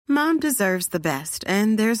Mom deserves the best,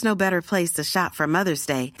 and there's no better place to shop for Mother's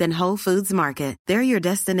Day than Whole Foods Market. They're your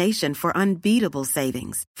destination for unbeatable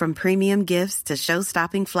savings, from premium gifts to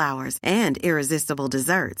show-stopping flowers and irresistible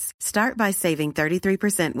desserts. Start by saving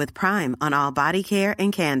 33% with Prime on all body care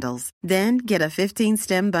and candles. Then get a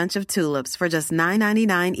 15-stem bunch of tulips for just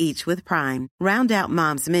 $9.99 each with Prime. Round out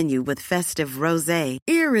Mom's menu with festive rosé,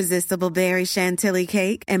 irresistible berry chantilly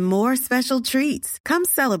cake, and more special treats. Come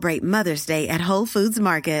celebrate Mother's Day at Whole Foods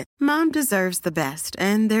Market. Mom deserves the best,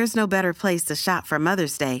 and there's no better place to shop for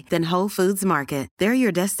Mother's Day than Whole Foods Market. They're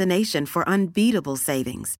your destination for unbeatable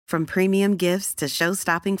savings, from premium gifts to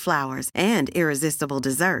show-stopping flowers and irresistible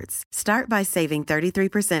desserts. Start by saving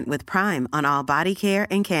 33% with Prime on all body care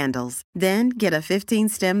and candles. Then get a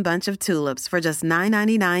 15-stem bunch of tulips for just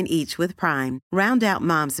 $9.99 each with Prime. Round out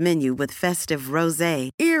Mom's menu with festive rosé,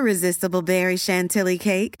 irresistible berry chantilly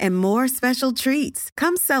cake, and more special treats.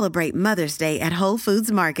 Come celebrate Mother's Day at Whole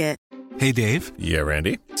Foods Market. Hey, Dave. Yeah,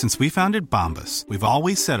 Randy? Since we founded Bombas, we've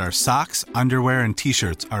always said our socks, underwear, and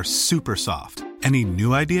T-shirts are super soft. Any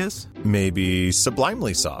new ideas? Maybe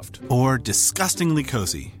sublimely soft. Or disgustingly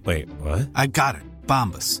cozy. Wait, what? I got it.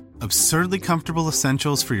 Bombas. Absurdly comfortable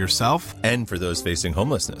essentials for yourself and for those facing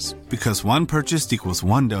homelessness. Because one purchased equals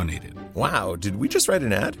one donated. Wow, did we just write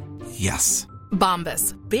an ad? Yes.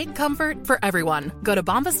 Bombas. Big comfort for everyone. Go to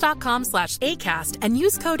bombas.com/ACAST and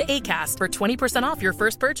use code ACAST for 20% off your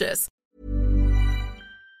first purchase.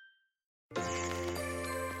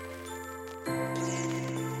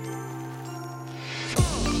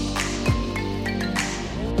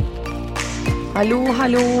 Hallo,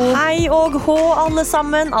 hallo. Hei og hå, alle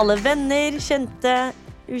sammen. Alle venner, kjente,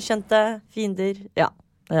 ukjente, fiender. Ja,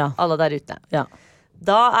 alle der ute. Ja.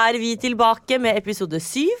 Da er vi tilbake med episode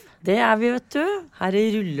 7. Det er vi, vet du. Her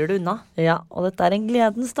ruller det unna. Ja, og dette er en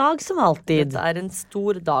gledens dag som alltid. Dette er en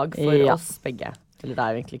stor dag for oss begge. Eller det er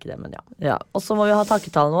jo egentlig ikke det, men ja. Og så må vi ha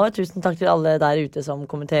takketalen vår. Tusen takk til alle der ute som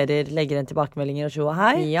kommenterer, legger inn tilbakemeldinger og tjo og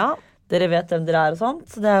hei. Ja. Dere vet hvem dere er og sånt,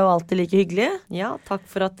 så det er jo alltid like hyggelig. Ja, takk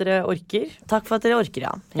for at dere orker. Takk for at dere orker,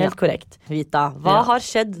 ja. Helt korrekt. Vita, hva har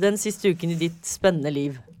skjedd den siste uken i ditt spennende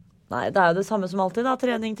liv? Nei, det er jo det samme som alltid da.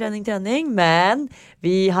 Trening. Men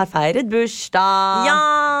vi har feiret bursdag. Ja!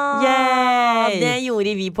 Yay! Det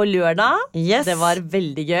gjorde vi på lørdag. Yes. Det var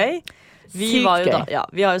veldig gøy. Vi har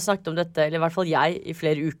jo snakket om dette, eller i hvert fall jeg, i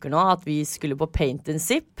flere uker nå, at vi skulle på Paint and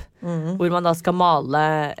Sip, hvor man da skal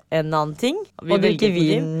male en annen ting. Og drikke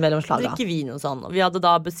vin mellom slaga. Drikke vin og sånn. Og vi hadde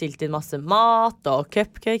da bestilt inn masse mat og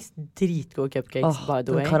cupcakes. Dritgode cupcakes, by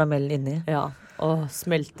the way. Den karamellen inni. Ja.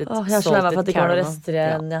 Smeltet, jeg slår meg for at det ikke var noen rester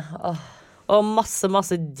igjen. Ja. Og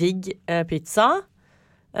masse digg pizza.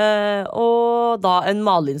 Og da en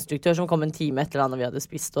maleinstruktør som kom en time etter da når vi hadde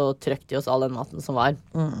spist og trøkt i oss all den maten som var.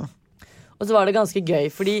 Og så var det ganske gøy,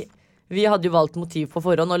 fordi vi hadde jo valgt motiv på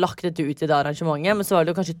forhånd og lagt dette ut i det arrangementet, men så var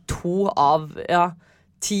det jo kanskje 2 av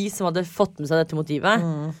 10 som hadde fått med seg dette motivet.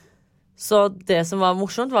 Så det som var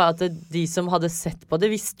morsomt var at de som hadde sett på det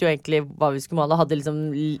visste jo egentlig hva vi skulle male, hadde liksom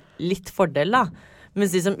litt fordel da.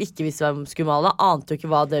 Mens de som ikke visste hva vi skulle male, ante jo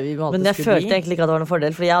ikke hva det vi malte skulle bli. Men jeg følte egentlig ikke at det var noen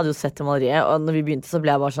fordel, for jeg hadde jo sett det maleriet, og når vi begynte så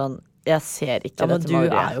ble jeg bare sånn, jeg ser ikke dette maleriet. Men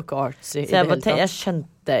du er jo ikke artsy i det hele tatt. Jeg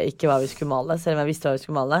skjønte ikke hva vi skulle male, selv om jeg visste hva vi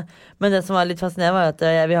skulle male. Men det som var litt fascinerende var at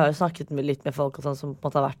vi har jo snakket litt med folk og sånn, som på en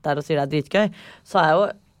måte har vært der og sier det er dritgøy. Så har jeg jo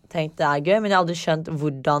tenkt det er gøy, men jeg har aldri skjønt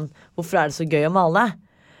hvorfor er det så gøy å male.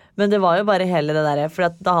 Men det var jo bare hele det der, for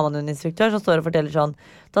da har man jo en instruktør som står og forteller sånn,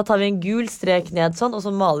 da tar vi en gul strek ned sånn, og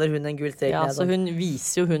så maler hun en gul strek ned. Ja, så hun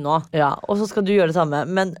viser jo hun også. Ja, og så skal du gjøre det samme,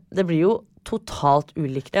 men det blir jo totalt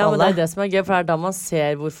ulikt alle. Ja, men det er det som er gøy, for det er da man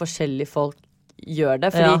ser hvor forskjellig folk gjør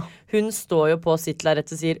det, fordi hun står jo på sitt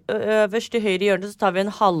lerret og sier, øverst i høyre hjørne så tar vi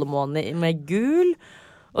en halvmåne med gul,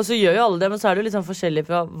 og så gjør jo alle det, men så er det jo litt sånn forskjellig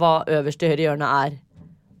fra hva øverst i høyre hjørne er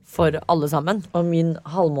for alle sammen. Og min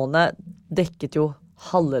halvmåne dekket jo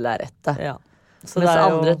halve lerrettet. Ja. Så mens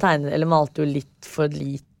andre tegner, eller malte jo litt for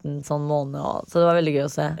liten sånn måne, så det var veldig gøy å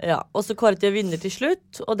se. Ja, og så kåret jeg vinner til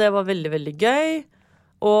slutt, og det var veldig, veldig gøy.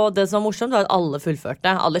 Og det som var morsomt var at alle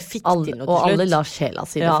fullførte. Alle fikk til noe til slutt. Og alle la sjela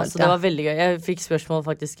si det. Ja, så det var veldig gøy. Jeg fikk spørsmål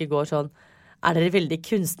faktisk i går sånn, er dere veldig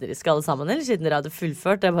kunstneriske alle sammen, eller siden dere hadde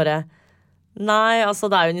fullført? Det bare, nei, altså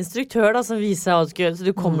det er jo en instruktør da, som viser hva du skal gjøre, så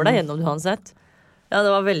du kommer deg gjennom det uansett. Ja,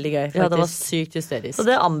 det var veldig gøy, faktisk. Ja, det var sykt hysterisk. Så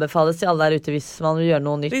det anbefales til alle der ute hvis man vil gjøre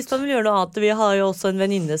noe nytt. Hvis man vil gjøre noe annet. Vi har jo også en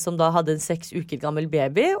venninne som da hadde en 6 uker gammel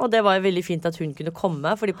baby, og det var jo veldig fint at hun kunne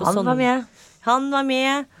komme. Fordi på Han var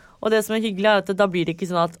med. Og det som er hyggelig er at da blir det ikke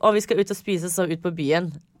sånn at vi skal ut og spise, så ut på byen.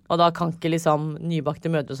 Og da kan ikke liksom nybakte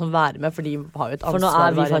mødre som være med, for de har jo et ansvar. For nå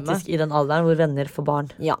er vi faktisk i den alderen hvor venner får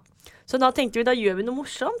barn. Ja. Så da tenkte vi, da gjør vi noe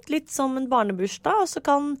morsomt, litt som en barnebursdag, og så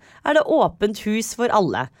er det åpent hus for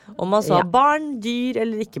alle. Om man så har barn, dyr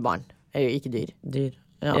eller ikke barn. Ikke dyr. Dyr.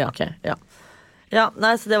 Ja, Ja. ok. Ja,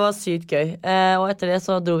 nei, så det var sykt gøy. Og etter det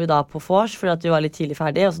så dro vi da på vors, fordi at vi var litt tidlig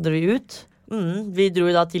ferdig, og så dro vi ut. Vi dro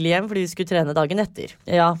jo da tidlig hjem fordi vi skulle trene dagen etter.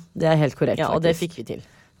 Ja, det er helt korrekt. Ja, og det faktisk. fikk vi til.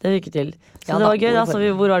 Det fikk vi til. Så Ja, det da, var gøy.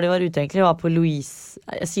 hvor- Hvor var det vi var ute egentlig? Vi var på Louise.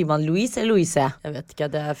 Sier man Louise eller Louise? Jeg vet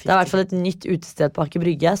ikke, det er Det er i hvert fall et nytt utested på Aker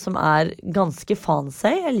Brygge som er ganske fancy.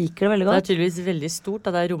 Jeg liker det veldig Det er godt. tydeligvis veldig stort,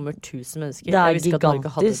 da det rommer 1000 mennesker. Det er Jeg visste ikke at Norge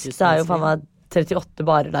hadde gigantisk. 1000 Det er jo mennesker. faen meg 38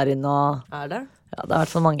 barer der inne, og Er det? ja, det er i hvert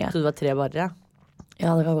fall mange. Jeg trodde det var 3 barer, ja.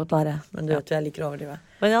 Ja, det kan godt være. Men du vet jo, jeg liker å overdrive.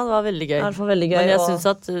 Men ja, det var veldig gøy. Det er i hvert fall veldig gøy. Men jeg og- syns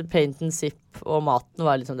at paint and sip og maten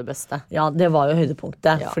var liksom det beste. Ja, det var jo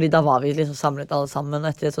høydepunktet. Ja. Fordi da var vi liksom samlet alle sammen, og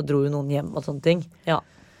etter det så dro jo noen hjem og sånne ting. Ja.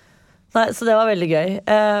 Nei, så det var veldig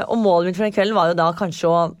gøy. Og målet mitt for den kvelden var jo da kanskje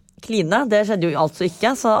å kline. Det skjedde jo altså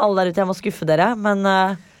ikke, så alle der ute, jeg må skuffe dere.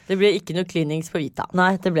 Men Det ble ikke noe cleanings på Vita.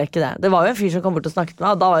 nei, det ble ikke det. Det var jo en fyr som kom bort og snakket med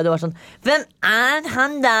meg, og da var jo det bare sånn: hvem er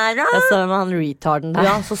han der, da? Jeg sa med han retarden der.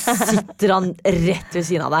 Ja, så sitter han rett ved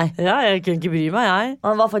siden av deg. Ja, jeg kunne ikke bry meg, jeg.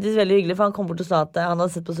 Han var faktisk veldig hyggelig, for han kom bort og sa at han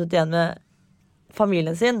hadde sett på 71 med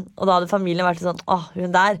familien sin. Og da hadde familien vært sånn: åh,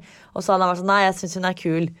 hun der. Og så hadde han vært sånn: nei, jeg syns hun er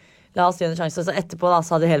kul. La oss gi henne en sjanse. Så etterpå da,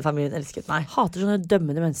 så hadde hele familien elsket meg. Hater sånne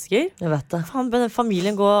dømmende mennesker. Jeg vet det. Faen, men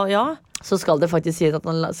familien går, ja. Så skal det faktisk sies at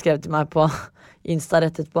han skrev til meg på Insta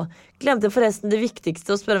rett etterpå: glemte forresten det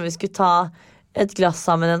viktigste, å spørre om vi skulle ta et glass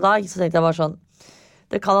sammen en dag. Så tenkte jeg bare sånn: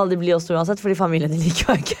 det kan aldri bli oss uansett, fordi familien din liker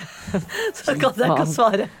meg ikke. Så kan jeg ikke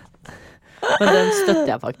svare. Men den støtter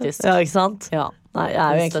jeg faktisk. Ja, ikke sant? Ja. Nei, jeg er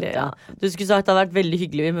jo Den egentlig støtter jeg. Du skulle sagt det hadde vært veldig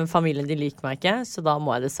hyggelig, men familien din liker meg ikke, så da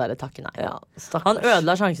må jeg dessverre takke nei. ja, Han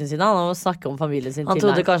ødela sjansen sin, han å snakke om familien sin Han til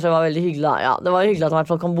trodde deg. kanskje det var veldig hyggelig da. Ja, det var hyggelig at han i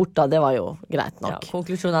hvert fall kom bort da. Det var jo greit Ja, nok.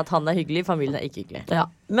 konklusjonen er at han er hyggelig, familien er ikke hyggelig. Ja.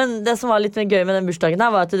 Men det som var litt mer gøy med den bursdagen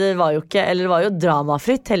her, var at det var jo ikke, eller det var jo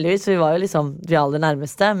dramafritt, heldigvis. For vi var jo liksom de aller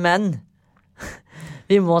nærmeste. Men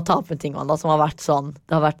vi må ta opp en ting, Wanda, som har vært sånn.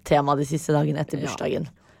 Det har vært tema de siste dagene etter Ja. bursdagen.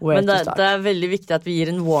 Men det er veldig viktig at vi gir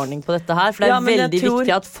en warning på dette her. For det er Ja, men jeg veldig tror-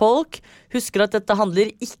 viktig at folk husker at dette handler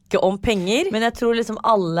ikke om penger. Men jeg tror liksom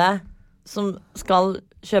alle som skal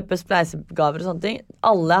kjøpe spleisegaver og sånne ting,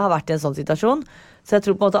 alle har vært i en sånn situasjon. Så jeg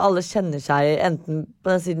tror på en måte alle kjenner seg enten på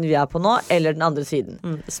den siden vi er på nå, eller den andre siden.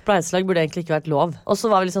 Spleiselag burde egentlig ikke vært lov. Og så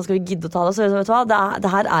var vi liksom, skal vi gidde å ta det? Så vet du hva, det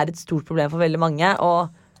her er et stort problem for veldig mange, og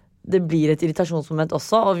det blir et irritasjonsmoment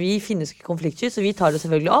også. Og vi finnes ikke konfliktsky, så vi tar det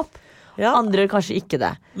selvfølgelig opp. Ja. Andre gjør kanskje ikke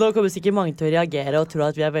det. Nå kommer sikkert mange til å reagere og tro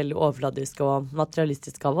at vi er veldig overfladiske og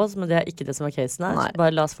materialistiske av oss, men det er ikke det som er casen her. Nei. Så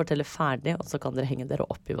bare la oss fortelle ferdig, og så kan dere henge dere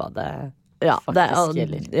opp i hva det Ja, faktisk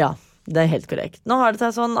gjelder. Ja, det er helt korrekt. Nå har det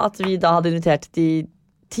seg sånn at vi da hadde invitert de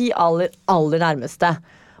 10 aller nærmeste.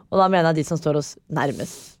 Og da mener jeg de som står oss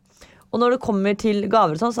nærmest. Og når det kommer til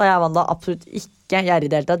gaver og sånn, så er jeg og Wanda absolutt ikke gjerrig i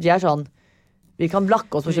det hele tatt. Vi er sånn, vi kan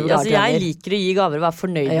blakke oss på å kjøpe gaver Altså, til jeg venner. liker å gi gaver og være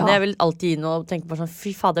fornøyd med Ja. det. Jeg vil alltid gi noe og tenke på sånn,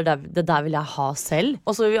 fy fader, det der vil jeg ha selv.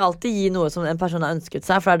 Og så vil vi alltid gi noe som en person har ønsket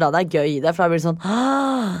seg, for det er da det er gøy å gi det. For da blir det sånn,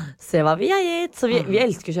 se hva vi har gitt. Så vi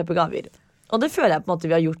elsker å kjøpe gaver. Og det føler jeg på en måte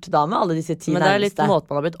vi har gjort da med alle disse 10 Men det er litt nærmeste. måten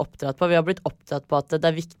man har blitt oppdratt på. Vi har blitt oppdratt på at det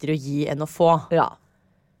er viktigere å gi enn å få. Ja.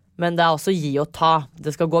 Men det er også gi og ta.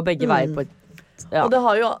 Det skal gå begge veier på et ja. Og det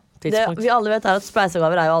har jo det, Tidspunkt. vi alle vet er at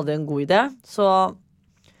spleisegaver er jo aldri en god idé. Så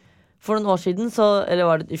for noen år siden, eller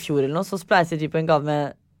var det i fjor eller noe, så spleiset vi på en gave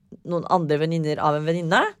med noen andre venninner av en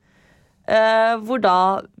venninne. Hvor da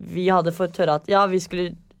vi hadde fått høre at ja, vi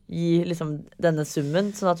skulle gi liksom denne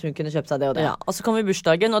summen, sånn at hun kunne kjøpe seg det og det. Ja, og så kom vi i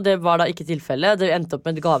bursdagen, og det var da ikke tilfellet. Det endte opp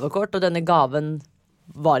med et gavekort, og denne gaven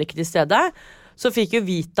var ikke til stede. Så fikk jo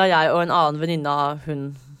Vita, jeg og en annen venninne av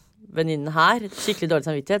venninnen her skikkelig dårlig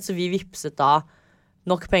samvittighet, så vi vippset da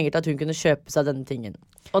nok penger til at hun kunne kjøpe seg denne tingen.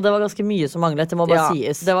 Og det var ganske mye som manglet, det må bare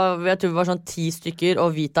sies. Det var, jeg tror vi var sånn 10 stykker,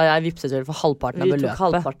 og Vita og jeg vippset vel for halvparten av Vi tok beløpet.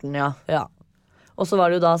 halvparten, ja. Ja. Og så var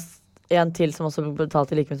det jo da en til som også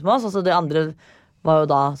betalte like mye som oss, og så det andre var jo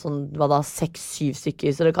da sånn, det var da 6-7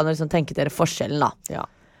 stykker, så dere kan jo liksom tenke dere forskjellen da. Ja.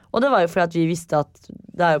 Og det var jo fordi at vi visste at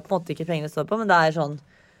det er jo på en måte ikke pengene står på, men det er sånn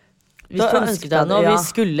Da ønsket jeg noe, ja. vi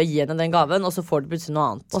skulle gi henne den gaven, og så får du plutselig noe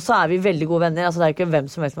annet. Og så er vi veldig gode venner, altså det er jo ikke hvem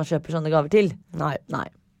som helst man kjøper sånne gaver til. Nei.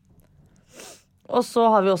 Og så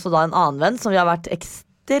har vi også da en annen venn som vi har vært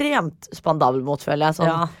ekstremt spandabel mot, føler jeg.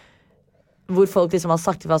 Sånn, Ja. hvor folk liksom har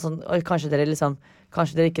sagt ifra sånn, «Oi, kanskje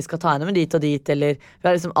dere ikke skal ta henne med dit og dit, eller vi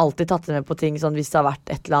har liksom alltid tatt henne med på ting sånn, hvis det har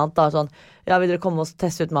vært et eller annet da, sånn, ja, vil dere komme og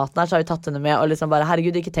teste ut maten her, så har vi tatt henne med, og liksom bare,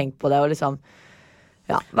 herregud, ikke tenk på det, og liksom,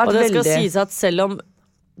 ja, vært Og det skal veldig sies at selv om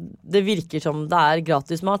det virker som det er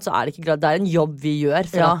gratis mat, så er det ikke gratis. Det er en jobb vi gjør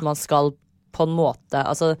for Ja. at man skal på en måte,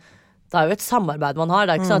 altså det er jo et samarbeid man har.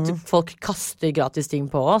 Det er ikke sånn at folk kaster gratis ting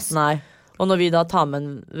på oss. Nei. Og når vi da tar med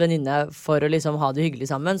en venninne for å liksom ha det hyggelig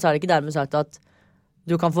sammen, så er det ikke dermed sagt at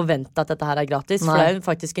du kan forvente at dette her er gratis. For det er jo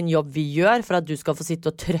faktisk en jobb vi gjør for at du skal få sitte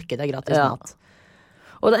og trøkke deg gratis mat.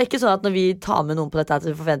 Og det er ikke sånn at når vi tar med noen på dette, at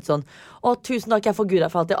vi forventer sånn å, tusen takk, jeg får Gud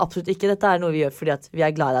for alltid. Absolutt ikke. Dette er noe vi gjør fordi at vi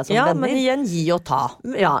er glad i deg som venner. Men igjen, gi og ta.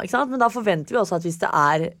 Ja, ikke sant? Men da forventer vi også at hvis det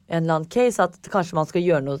er en eller annen case, at kanskje man skal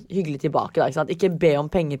gjøre noe hyggelig tilbake. Da, ikke sant? Ikke be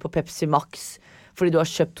om penger på Pepsi Max fordi du har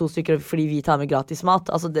kjøpt 2 stykker fordi vi tar med gratis mat.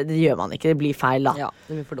 Altså, det gjør man ikke. Det blir feil, da. Ja,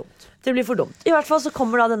 det blir for dumt. Det blir for dumt. I hvert fall så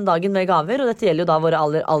kommer da denne dagen med gaver, og dette gjelder jo da våre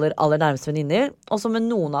aller nærmeste venninner. Og så med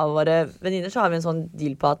noen av våre venninner så har vi en sånn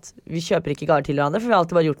deal på at vi kjøper ikke gaver til hverandre, for vi har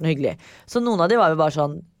alltid bare gjort noe hyggelig. Så noen av de var jo bare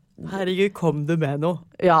sånn, herregud, kom du med noe?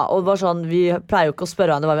 Ja, og bare sånn, vi pleier jo ikke å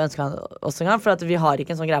spørre hverandre hva vi ønsker oss en gang, for at vi har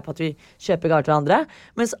ikke en sånn greie på at vi kjøper gaver til hverandre.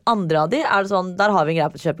 Mens andre av de er det sånn, der har vi en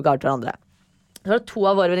greie på å kjøpe gaver til hverandre. Så var det 2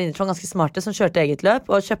 av våre venninner som var ganske smarte, som kjørte eget løp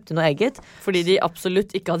og kjøpte noe eget. Fordi de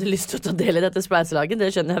absolutt ikke hadde lyst til å ta del i dette spleiselaget. Det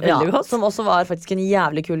skjønner jeg veldig godt. Som også var faktisk en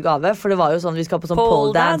jævlig kul gave. For det var jo sånn, vi skal på sånn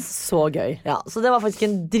pole dance. Så gøy. Ja, så det var faktisk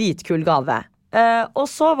en dritkul gave. Og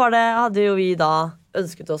så hadde jo vi da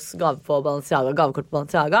ønsket oss gavekort på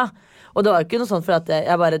Balenciaga. Og det var jo ikke noe sånn for at det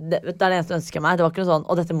er det eneste jeg ønsker meg. Det var ikke noe sånn,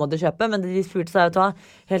 dette må du kjøpe. Men de spurte seg, vet du hva,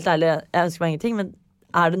 helt ærlig, jeg ønsker meg ingenting, men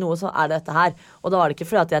er det noe, så er det dette her. Og da var det ikke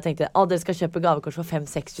fordi at jeg tenkte dere skal kjøpe gavekort for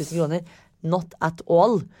 5-6 tusen kroner. Not at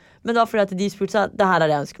all. Men det var fordi at de spurte seg, det her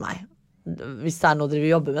er det jeg ønsker meg. Hvis det er noe dere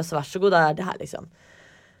vil jobbe med, så vær så god, da er det her liksom.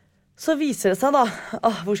 Så viser det seg da,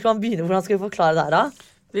 hvor skal man begynne, hvordan skal vi forklare det her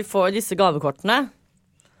da? Vi får disse gavekortene,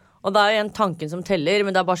 og det er jo en tanken som teller,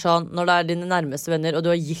 men det er bare sånn, når det er dine nærmeste venner, og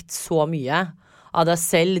du har gitt så mye av deg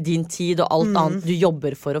selv, din tid og alt annet du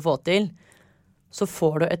jobber for å få til, så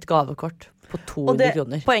får du et gavekort på 200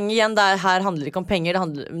 kroner. Poenget igjen, her handler det ikke om penger,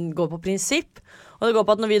 det går på prinsipp. Og det går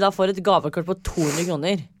på at når vi da får et gavekort på 200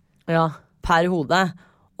 kroner per hode,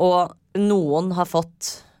 og noen har fått,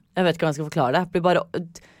 jeg vet ikke hva jeg skal forklare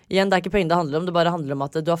det, igjen, det er ikke penger det handler om, det bare handler om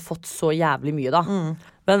at du har fått så jævlig mye da.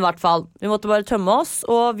 Men i hvert fall, vi måtte bare tømme oss,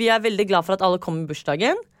 og vi er veldig glad for at alle kom i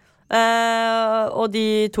bursdagen. Og de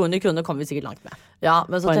 200 kroner kommer vi sikkert langt med. Ja,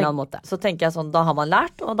 men så tenker jeg sånn, da har man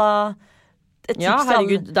lært, og da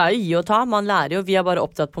herregud, det er jo gi og ta. Man lærer jo, vi er bare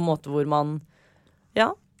opptatt på en måte hvor man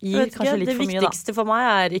gir kanskje litt for mye. Det viktigste for meg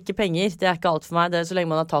er ikke penger. Det er ikke alt for meg. Så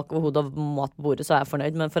lenge man har tak over hodet og mat på bordet, så er jeg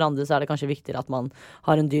fornøyd. Men for andre så er det kanskje viktigere at man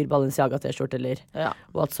har en dyr Balenciaga t-skjorte eller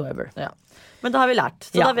whatsoever. Men da har vi lært.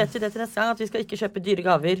 Så da vet vi det til neste gang, at vi skal ikke kjøpe dyre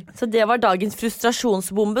gaver. Så det var dagens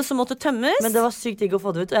frustrasjonsbombe som måtte tømmes. Men det var sykt digg å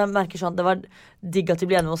få det ut. Og jeg merker sånn, det var digg at vi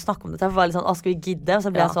ble enige med å snakke om dette. For det var litt sånn, skal vi gidde? Og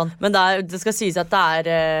så ble jeg sånn. Men det skal sies at det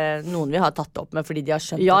er noen vi har tatt opp med fordi de har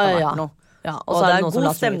skjønt at det har vært noe. Ja, og så er det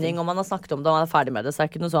god stemning, og man har snakket om det, og man er ferdig med det. Så det er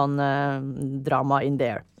ikke noe sånn drama in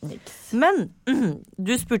there. Men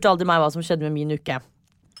du spurte aldri meg hva som skjedde med min uke.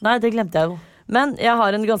 Nei, det glemte jeg jo. Men jeg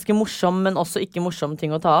har en ganske morsom, men også ikke morsom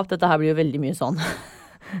ting å ta opp. Dette her blir jo veldig mye sånn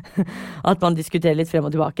at man diskuterer litt frem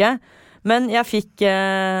og tilbake. Men jeg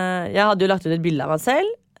hadde jo lagt ut et bilde av meg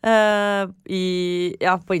selv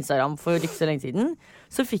på Instagram for ikke så lenge siden.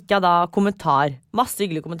 Så fikk jeg da kommentar. Masse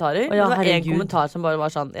hyggelige kommentarer. Det var en kommentar som bare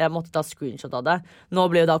var sånn, jeg måtte ta screenshot av det. Nå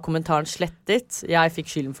ble jo da kommentaren slettet. Jeg fikk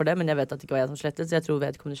skylden for det, men jeg vet at det ikke var jeg som slettet, så jeg tror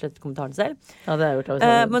vedkommende slettet kommentaren selv. Ja, det har jeg gjort.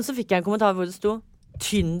 Men så fikk jeg en kommentar hvor det sto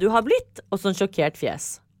tynn du har blitt, og sånn sjokkert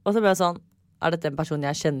fjes. Og så ble jeg sånn, er dette en person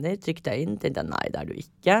jeg kjenner? Trykte jeg inn, tenkte jeg, nei, det er du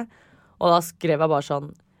ikke. Og da skrev jeg bare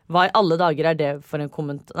sånn, hva i alle dager er det for en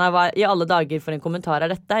kommentar? Nei, hva i alle dager for en kommentar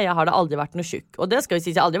er dette? Jeg har da aldri vært noe tjukk. Og det skal vi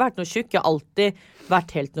si, jeg har aldri vært noe tjukk, jeg har alltid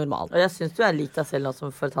vært helt normal. Og jeg synes du er lik deg selv nå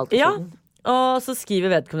som for et halvt år siden. Og så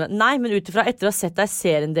skriver vedkommende, nei, men utifra etter å ha sett deg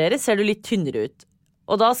serien deres, ser du litt tynnere ut.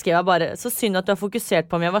 Og da skrev jeg bare, så synd at du har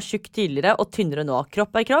fokusert på om jeg var tjukk tidligere og tynnere nå.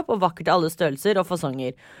 Kropp er kropp og vakkert i alle størrelser og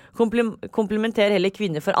fasonger. Komplimenter heller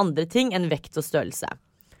kvinner for andre ting enn vekt og størrelse.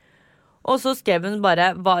 Og så skrev hun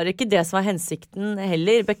bare, var ikke det som var hensikten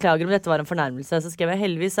heller, beklager om dette var en fornærmelse. Så skrev jeg,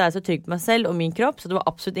 heldigvis er jeg så trygg på meg selv og min kropp, så det var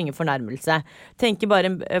absolutt ingen fornærmelse. Tenker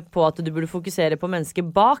bare på at du burde fokusere på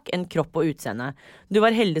mennesket bak en kropp og utseende. Du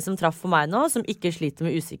var heldig som traff for meg nå, som ikke sliter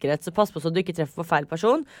med usikkerhet, så pass på så du ikke treffer for feil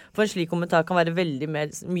person, for en slik kommentar kan være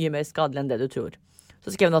mye mer skadelig enn det du tror.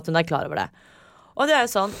 Så skrev hun at hun er klar over det. Og det er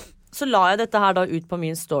jo sånn, så la jeg dette her da ut på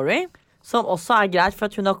min story, som også er greit, for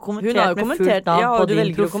at hun har kommentert med fullt navn på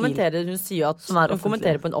din profil. Hun sier at hun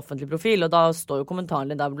kommenterer på en offentlig profil, og da står jo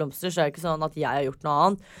kommentaren din der blomster, så er det ikke sånn at jeg har gjort noe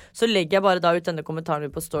annet. Så legger jeg bare da ut denne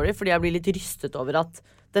kommentaren på story, fordi jeg blir litt rystet over at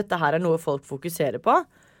dette her er noe folk fokuserer på.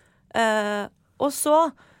 Og så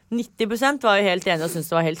 90% var jo helt enige og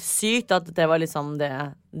syntes det var helt sykt at det var liksom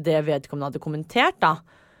det vedkommende hadde kommentert da.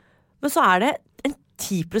 Men så er det en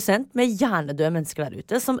 10% med hjernedøde mennesker der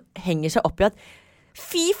ute som henger seg opp i at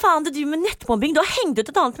fy faen, det driver med nettmobbing. Du har hengt ut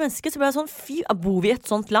et annet menneske. Så blir jeg sånn, bor vi i et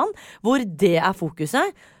sånt land hvor det er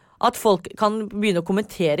fokuset? At folk kan begynne å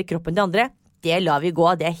kommentere kroppen til andre, det lar vi gå,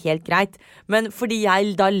 det er helt greit. Men fordi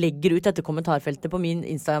jeg da legger ut dette kommentarfeltet på min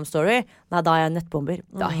Instagram-story, nei, da er jeg nettbomber.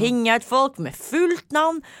 Da henger jeg ut folk med fullt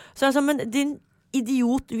navn. Så jeg sånn, men din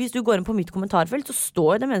idiot, hvis du går inn på mitt kommentarfelt, så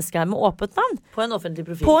står det mennesket her med åpent navn. På en offentlig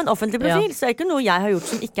profil. Så det er ikke noe jeg har gjort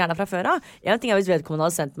som ikke er der fra før av. En ting er hvis vedkommende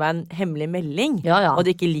hadde sendt meg en hemmelig melding, og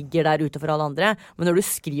det ikke ligger der ute for alle andre, men når du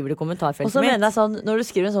skriver det i kommentarfeltet mitt. Og så mener jeg sånn, når du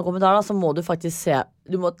skriver en sånn kommentar da, så må du faktisk se,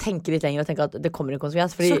 du må tenke litt lenger og tenke at det kommer en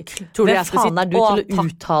konsekvens, fordi hvem faen er du til å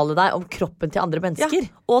uttale deg om kroppen til andre mennesker?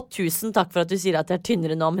 Ja. Og tusen takk for at du sier at jeg er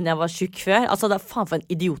tynnere nå, men jeg var tjukk før. Altså det er faen for en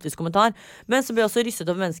idiotisk kommentar. Men så blir jeg også rystet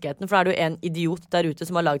over menneskeheten, for da er det jo en idiot der ute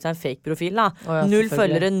som har laget seg en fake profil da. 0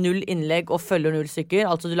 følgere, 0 innlegg og følger 0 stykker.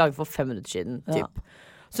 Altså du lager for 5 minutter siden typ.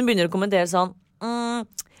 Som begynner å kommentere sånn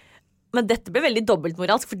men dette blir veldig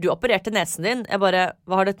dobbeltmoralsk, for du opererte nesen din. Jeg bare,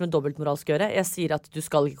 hva har dette med dobbeltmoralsk å gjøre? Jeg sier at du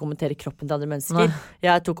skal ikke kommentere kroppen til andre mennesker.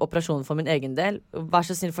 Jeg tok operasjonen for min egen del. Vær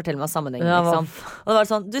så snill, fortell meg sammenhengen, liksom. Og det var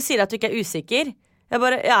sånn, du sier at du ikke er usikker.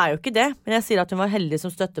 Jeg er jo ikke det, men jeg sier at hun var heldig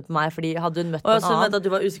som støtte på meg, fordi hadde hun møtt en annen. Og at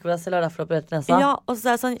du var usikker på deg selv, og derfor opererte nesa? Ja, og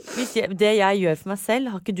så er det sånn, det jeg gjør for meg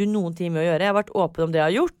selv, har ikke du noen ting med å gjøre. Jeg har vært åpen om det jeg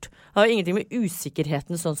har gjort. Det har jo ingenting med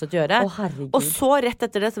usikkerheten sånn sett å gjøre. Og så rett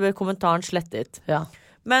etter det, så ble kommentaren slettet. Ja.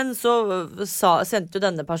 Men så sendte jo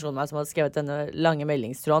denne personen meg som hadde skrevet denne lange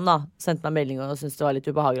meldingstråden da, sendte meg melding og syntes det var litt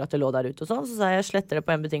ubehagelig at det lå der ute og sånn. Så sa jeg sletter det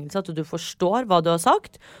på en betingelse, at du forstår hva du har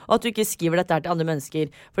sagt, og at du ikke skriver dette her til andre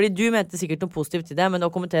mennesker. Fordi du mente sikkert noe positivt i det, men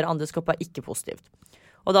å kommentere andres kropp er ikke positivt.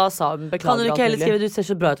 Og da sa hun beklager. Kan du ikke heller skrive du ser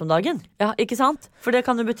så bra ut om dagen? Ja, ikke sant? For det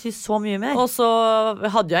kan jo bety så mye mer. Og så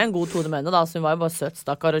hadde jeg en god tone med henne da, så hun var jo bare søt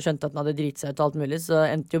stakkar og skjønte at hun hadde drit seg ut og alt mulig, så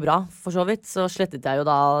endte jo bra, for så vidt. Så slettet jeg jo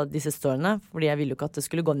da disse storyene, fordi jeg ville jo ikke at det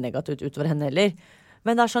skulle gå negativt utover henne heller.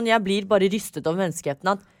 Men det er sånn, jeg blir bare rystet over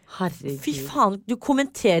menneskeheten at fy faen, du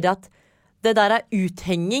kommenterer at det der er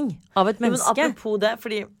uthenging av et menneske. Men apropos det,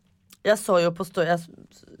 fordi jeg så jo på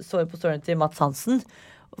storyen til Mats Hansen,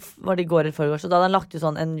 var det i går eller forrige, så da hadde han lagt ut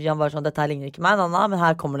sånn han var sånn, dette her ligner ikke meg, men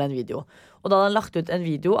her kommer det en video. Og da hadde han lagt ut en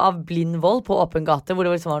video av blind vold på åpen gate, hvor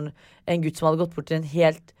det liksom var en gutt som hadde gått bort til en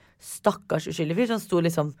helt stakkars uskyldig fyr, som stod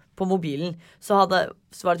liksom på mobilen. Så var det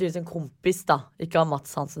tydeligvis en kompis da, ikke av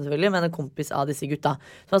Mats Hansen selvfølgelig, men en kompis av disse gutta,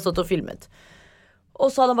 som hadde stått og filmet.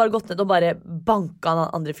 Og så hadde han bare gått ned og bare banket den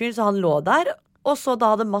andre fyren, så han lå der, og så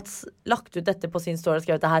da hadde Mats lagt ut dette på sin story og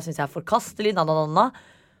skrevet, det her synes jeg er forkastelig,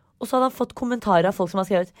 Og så hadde han fått kommentarer av folk som har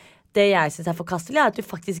skrevet det jeg synes er forkastelig, er at du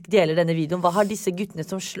faktisk deler denne videoen. Hva har disse guttene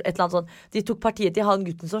som et eller annet sånn, de tok partiet til han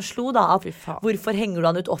gutten som slo da, hvorfor henger du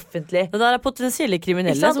han ut offentlig? Det der er potensielle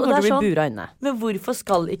kriminelle som kommer til å bli bura inne. Men hvorfor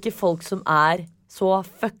skal ikke folk som er så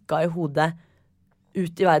fucka i hodet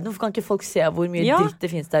ut i verden? Hvorfor kan ikke folk se hvor mye dritt det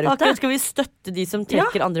finnes der ute? Akkurat skal vi støtte de som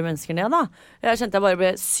trekker andre mennesker ned da. Jeg kjente jeg bare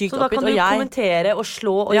ble sykt oppgitt. Så da kan du kommentere og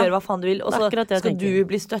slå og gjøre hva faen du vil, og så skal du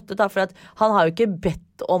bli støttet da, for at han har jo ikke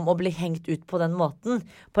bedt om å bli hengt ut på den måten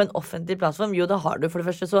på en offentlig plattform. Jo, det har du for det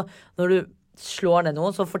første, så når du slår ned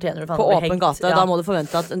noen, så fortjener du faen å bli hengt. På åpen gate, da må du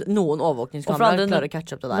forvente at noen overvåkningskameraer klarer å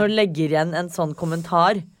catche opp det der. Når du legger igjen en sånn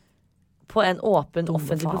kommentar på en åpen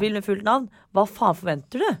offentlig profil med fullt navn, hva faen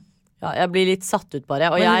forventer du? Ja, jeg blir litt satt ut bare.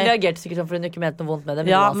 Men hun reagerte sikkert sånn fordi hun ikke mente noe vondt med det.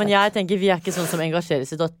 Ja, men jeg tenker vi er ikke sånn som engasjeres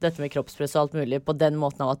i dette med kroppspress og alt mulig på den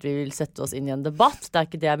måten av at vi vil sette oss inn i en debatt. Det er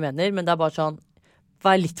ikke det jeg mener, men det er bare sånn,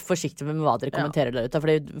 vær litt forsiktig med hva dere kommenterer der ute,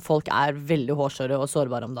 fordi folk er veldig hårsåre og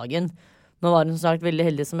sårbare om dagen. Nå var hun som sagt veldig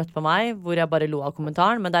heldig som møtte på meg, hvor jeg bare lo av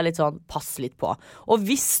kommentaren, men det er litt sånn, pass litt på. Og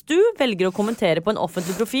hvis du velger å kommentere på en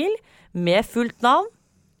offentlig profil med fullt navn,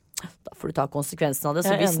 da får du ta konsekvensen av det.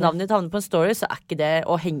 Så hvis navnet ditt havner på en story, så er ikke det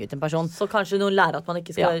å henge ut en person. Så kanskje noen lærer at man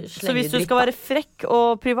ikke skal slenge dritt. Så hvis du skal være frekk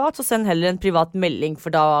og privat, så send heller en privat melding,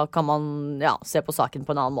 for da kan man se på saken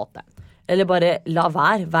på en annen måte. Eller bare la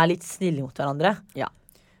være. Vær litt snille mot hverandre. Ja.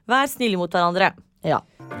 Vær snille mot hverandre. Ja.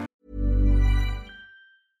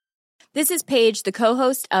 This is Paige, the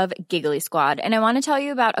co-host of Giggly Squad, and I want to tell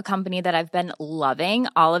you about a company that I've been loving,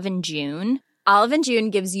 Olive & June. Olive &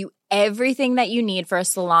 June gives you everything that you need for a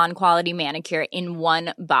salon-quality manicure in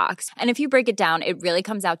one box. And if you break it down, it really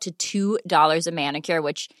comes out to $2 a manicure,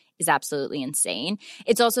 which is absolutely insane.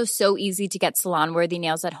 It's also so easy to get salon-worthy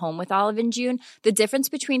nails at home with Olive & June. The difference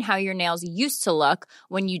between how your nails used to look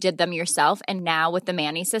when you did them yourself and now with the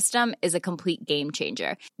Mani system is a complete game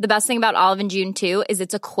changer. The best thing about Olive & June, too, is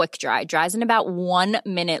it's a quick dry. Dries in about 1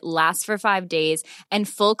 minute, lasts for 5 days, and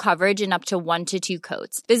full coverage in up to 1 to 2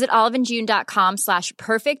 coats. Visit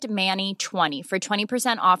oliveandjune.com/perfectmani20 for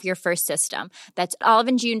 20% off your first system. That's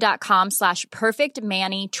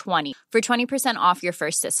oliveandjune.com/perfectmani20 for 20% off your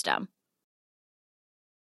first system.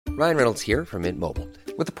 Ryan Reynolds here from Mint Mobile.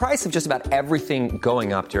 With the price of just about everything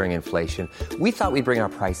going up during inflation, we thought we'd bring our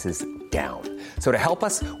prices down. So to help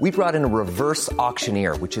us, we brought in a reverse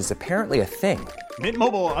auctioneer, which is apparently a thing. Mint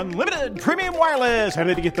Mobile Unlimited Premium Wireless. How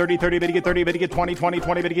to get 30, 30, bit to get 30, bit to get 20, 20,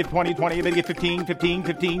 20, bit to get 20, 20, bit to get 15, 15,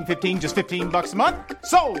 15, 15, just $15 a month?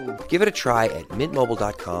 Sold! Give it a try at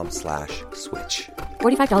mintmobile.com/switch.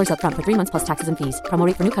 $45 up front for 3 months plus taxes and fees. Promo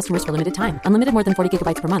rate for new customers for limited time. Unlimited more than 40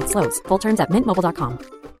 gigabytes per month. Slows full terms at mintmobile.com.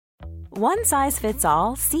 One size fits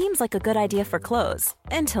all seems like a good idea for clothes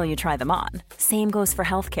until you try them on. Same goes for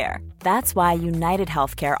healthcare. That's why United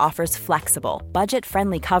Healthcare offers flexible,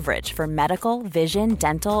 budget-friendly coverage for medical, vision,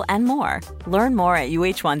 dental, and more. Learn more at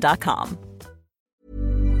uh1.com.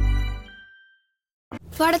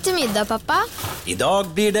 Hva det til middag, pappa? I dag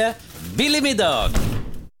blir det billig middag.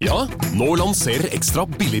 Ja, nå lanserer Ekstra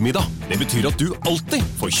billigmiddag. Det betyr at du alltid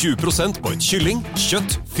får 20% på et kylling,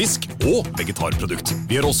 kjøtt, fisk og vegetarprodukt.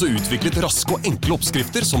 Vi har også utviklet raske og enkle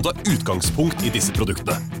oppskrifter som tar utgangspunkt i disse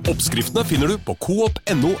produktene. Oppskriftene finner du på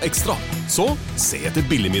Coop.no Ekstra. Så se etter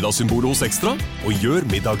billigmiddagssymbolet hos Ekstra og gjør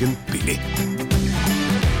middagen billig.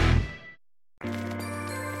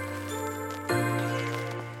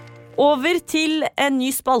 Over til en ny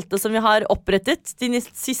spalte som vi har opprettet de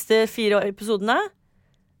siste 4 episodene.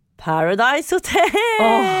 Paradise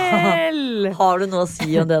Hotel! Har du noe å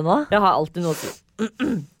si om det nå? Jeg har alltid noe å si.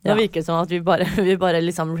 Nå virker det som at vi bare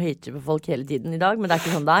liksom rager på folk hele tiden i dag, men det er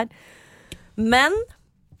ikke sånn det er. Men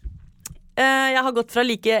jeg har gått fra å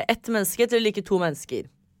like 1 menneske til å like 2 mennesker.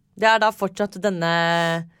 Det er da fortsatt denne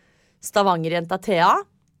Stavanger-jenta Thea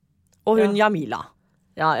og hun Jamila.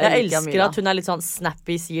 Ja, jeg elsker Jamila. At hun er litt sånn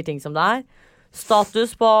snappy, sier ting som det er.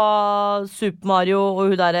 Status på Super Mario og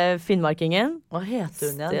hun der finnmarkingen. Hva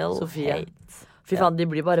heter hun igjen? Sofie. Fy faen, de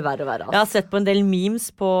blir bare verre og verre. Jeg har sett på en del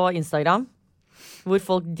memes på Instagram hvor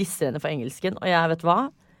folk disser henne for engelsken. Og jeg vet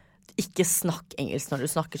hva? Ikke snakk engelsk når du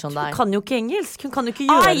snakker sånn der. Hun kan jo ikke engelsk. Hun kan jo ikke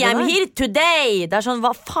gjøre det. I am here today! Det er sånn,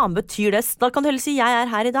 hva faen betyr det? Da kan du heller si jeg er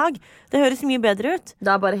her i dag. Det høres mye bedre ut. Det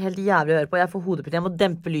er bare helt jævlig å høre på. Jeg får hodepine. Jeg må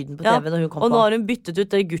dempe lyden på TV når hun kommer på. Og nå har hun byttet ut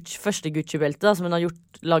det første Gucci-beltet som hun har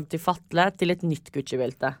lagd til Fatle, til et nytt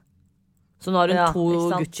Gucci-belte. Så nå har hun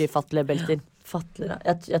 2 Gucci-Fatle-belter. Fatler.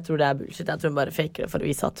 Jeg tror det er bullshit. Jeg tror hun bare faker det for å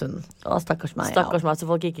vise at hun stakkars meg. Stakkars meg, så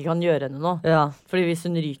folk ikke kan gjøre henne nå. Ja. Fordi hvis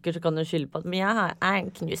hun ryker, så kan hun skylde på at men jeg er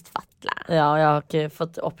en knust Fatle. Ja, jeg har ikke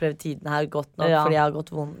fått opplevd tiden her godt nok fordi jeg har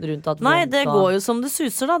gått rundt at Nei, det går jo som det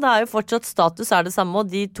suser da. Det er jo fortsatt status er det samme, og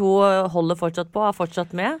de 2 holder fortsatt på, er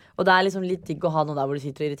fortsatt med. Og det er liksom litt digg å ha noen der hvor du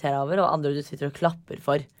sitter og irriterer over, og andre du sitter og klapper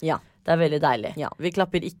for. Ja. Det er veldig deilig. Ja, vi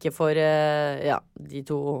klapper ikke for de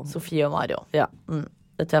 2 Sofie og Mario. Ja.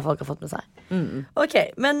 Det tror jeg folk har fått med seg. Ok,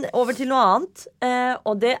 men over til noe annet.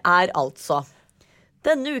 Og det er altså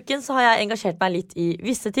denne uken så har jeg engasjert meg litt i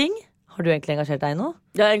visse ting. Har du egentlig engasjert deg i noe?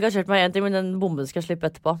 Jeg har engasjert meg i en ting, men den bomben skal jeg slippe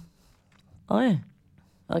etterpå. Oi.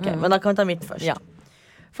 Ok, men da kan vi ta mitt først. Ja.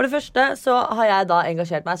 For det første så har jeg da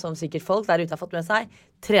engasjert meg, som sikkert folk der ute har fått med seg,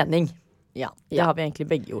 trening. Ja, det har vi egentlig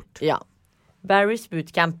begge gjort. Ja. Barry's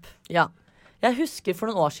Bootcamp. Ja. Jeg husker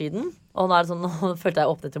for noen år siden, og nå er det sånn, nå følte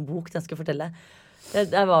jeg åpnet en bok den skal fortelle.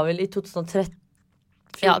 Det var vel i 2013.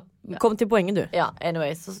 Ja, kom til poenget du. Ja,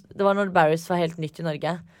 anyway, så det var når Barry's var helt nytt i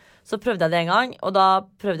Norge. Så prøvde jeg det en gang, og da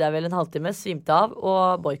prøvde jeg vel en halvtime, svimte av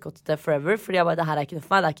og boykottet det forever, fordi jeg bare, det her er ikke noe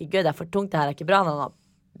for meg, det er ikke gøy, det er for tungt, det her er ikke bra, bla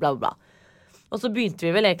bla bla. Og så begynte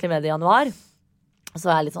vi vel egentlig med det i januar. Så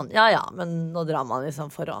var jeg litt sånn, ja, men nå drar man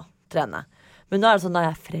liksom for å trene. Men nå er det sånn, da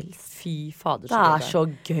er jeg frelst. Fy fader, det er så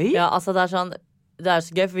gøy. Ja, altså det er sånn, det er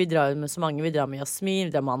så gøy, for vi drar med så mange. Vi drar med Jasmin,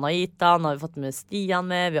 vi drar med Anaita. Nå har vi fått med Stian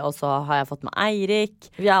med. Har jeg fått med Eirik.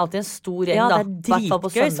 Vi er alltid en stor gjeng, da. Ja, det er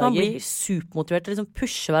dritgøy, så man blir supermotivert til å liksom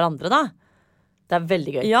pushe hverandre, da. Det er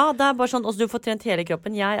veldig gøy. Ja, det er bare sånn, også du får trent hele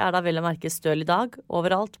kroppen. Jeg er da vel å merke støl i dag,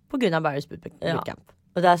 overalt, på grunn av Barry's Bootcamp. Ja.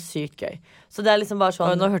 Og det er sykt gøy. Så det er liksom bare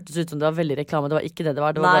sånn. Og nå hørtes det ut som det var veldig reklame. Det var ikke det det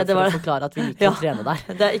var. Det var Nei, bare for å forklare at vi liker å trene der.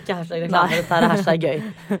 Det er ikke hashtag reklame, dette er hashtag gøy.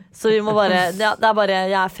 Så vi må bare, det er bare,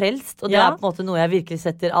 jeg er frelst. Og det er på en måte noe jeg virkelig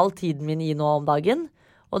setter all tiden min i nå om dagen.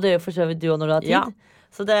 Og det gjør for så vidt du også når du har tid.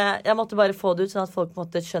 Så jeg måtte bare få det ut, sånn at folk på en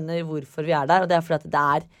måte skjønner hvorfor vi er der. Og det er fordi at det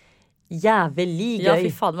er jævlig gøy. Ja,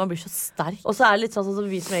 fy faen, man blir så sterk. Og så er det litt sånn som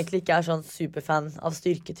vi som egentlig ikke er sånn superfan av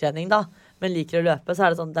styrketrening da, men liker å løpe, så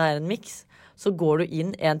er det sånn, det er en mix. Så går du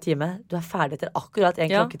inn 1 time, du er ferdig etter akkurat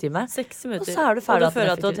 1 klokketime. 6 minutter. Og så er du ferdig. Og du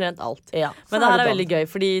føler at du har trent alt. Ja, men det her er veldig gøy,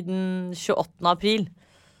 fordi den 28. april,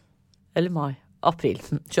 eller mai, april,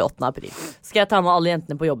 28. april, skal jeg ta med alle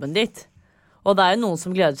jentene på jobben dit. Og det er jo noen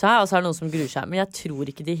som gleder seg, og så er det noen som gruer seg. Men jeg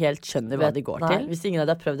tror ikke de helt skjønner hva de går til. Hvis ingen av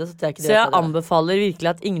de har prøvd det, så tror jeg ikke Så jeg anbefaler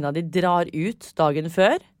virkelig at ingen av de drar ut dagen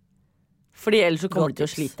før. Fordi ellers så kommer de til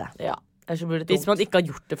å slite. Ja. Hvis man ikke har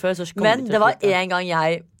gjort det før, så kommer Men de til det å var slite. en gang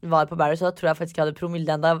jeg var på Barry, så da tror jeg faktisk jeg hadde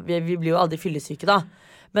promille enda. Vi blir jo aldri fyllesyke da.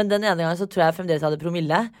 Men den ene gangen så tror jeg fremdeles jeg hadde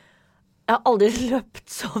promille. Jeg har aldri løpt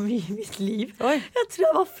så mye i mitt liv. Oi. Jeg tror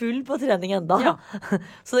jeg var full på trening enda. Ja.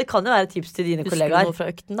 Så det kan jo være et tips til dine kollegaer. Husker du noe fra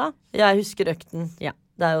økten da? Ja, jeg husker økten. Ja.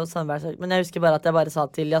 Det er jo samværsøkt. Men jeg husker bare at jeg bare sa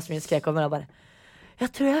til Jasmin skrek over, og bare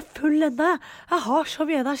jeg tror jeg er full enda. Jeg har så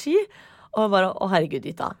mye energi. Og hun bare, å herregud,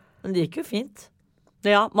 Gita. Men det gikk jo fint.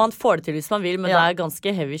 Ja, man får det til hvis man vil, men det er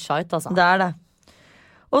ganske heavy shite, altså. Det er det.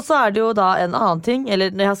 Og så er det jo da en annen ting, eller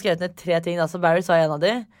når jeg har skrevet ned 3 ting, da, så Barry sa en av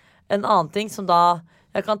de. En annen ting som da,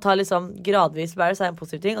 jeg kan ta liksom gradvis, Barry sa en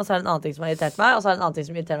positiv ting, og så er det en annen ting som har irritert meg, og så er det en annen ting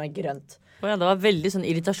som irriterer meg grønt. Ja, det var veldig sånn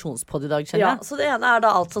irritasjonspodd i dag, kjenner jeg. Ja, så det ene er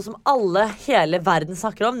da altså som alle, hele verden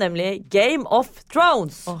snakker om, nemlig Game of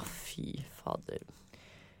Thrones. Å, fy fader.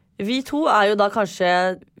 Vi to er jo da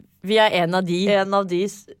kanskje, vi er en av de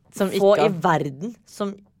som få i verden som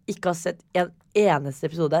ikke har sett en eneste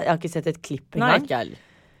episode. Jeg har ikke sett et klipp engang. Nei, ikke heller.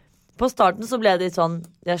 På starten så ble det litt sånn,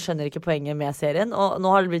 jeg skjønner ikke poenget med serien, og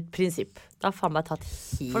nå har det blitt prinsipp. Det har faen meg tatt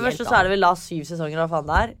helt For det første så er det vel 7 sesonger, hva faen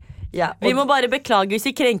det er. Ja, vi må bare beklage hvis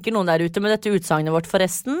vi krenker noen der ute med dette utsagnet vårt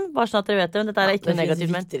forresten. Bare sånn at dere vet det, men dette er ikke noe negativt.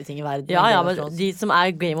 Det finnes ting i verden. Ja, men de som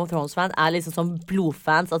er Game of Thrones-fan er liksom sånn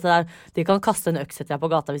blodfans. Altså de kan kaste en øks etter deg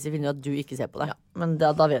på gata hvis de finner at du ikke ser på det. Ja, men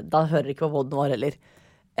da hører dere ikke på podden vår heller.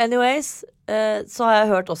 Anyways, så har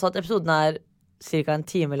jeg hørt også at episoden er cirka 1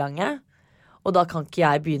 time lange. Og da kan ikke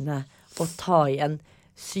jeg begynne å ta igjen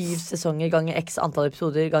 7 sesonger ganger x antall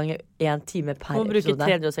episoder ganger 1 time per episode. Må bruke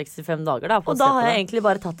 365 dager da på og da har jeg egentlig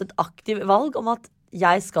bare tatt et aktivt valg om at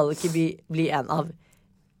jeg skal ikke bli en av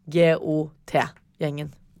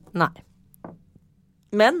GOT-gjengen. Nei.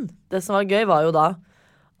 Men det som var gøy var jo da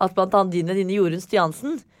at blant annet dine Jorunn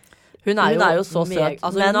Stiansen, hun er jo så søt.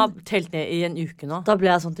 Altså, hun har telt ned i en uke nå. Da ble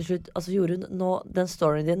jeg sånn til slutt, altså Jorunn, den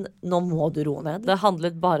storyen din, nå må du roe ned. Det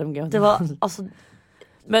handlet bare om Game of Thrones. Det var, altså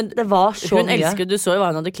men det var så hun mye. Elsker, du så jo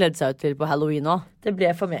hva hun hadde kledd seg ut til på Halloween også. Det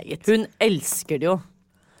ble for meget. Hun elsker det jo.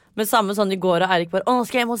 Men samme sånn i går, og Erik bare, nå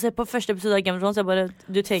skal jeg hjem og se på første episode av Game of Thrones. Jeg bare,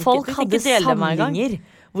 folk hadde samlinger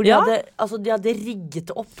hvor de hadde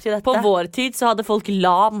rigget opp til dette. På vår tid så hadde folk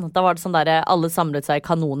LAN. Da var det sånn der, alle samlet seg i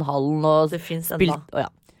kanonhallen og det finnes spilt.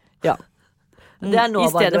 Ja. Det er nå, i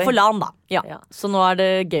stedet for LAN da. Ja. Så nå er det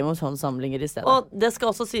Game of Thrones-samlinger i stedet. Og det skal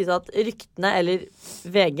også sies at ryktene, eller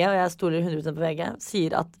VG, og jeg stoler 100% på VG,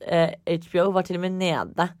 sier at HBO var til og med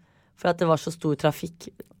nede for at det var så stor trafikk.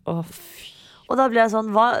 Og da ble jeg sånn,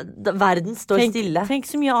 verden står stille. Tenk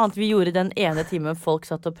så mye annet vi gjorde den ene timen folk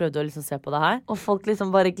satt og prøvde å liksom se på det her. Og folk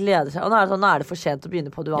liksom bare gleder seg. Og nå er det sånn, nå er det for sent å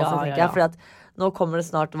begynne på dual, tenker jeg. Fordi at nå kommer det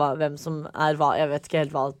snart hvem som er hva. Jeg vet ikke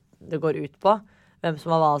helt hva det går ut på. Hvem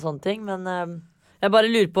som har hva og sånne ting, men jeg bare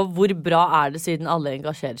lurer på hvor bra er det siden alle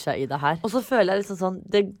engasjerer seg i det her. Og så føler jeg liksom sånn,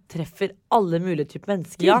 det treffer alle mulige typer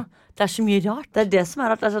mennesker. Ja, det er så mye rart. Det er det som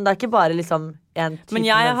er rart. Det er ikke bare liksom en type menneske. Men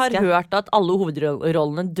jeg har hørt at alle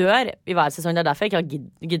hovedrollene dør i hver sesong. Det er derfor jeg ikke har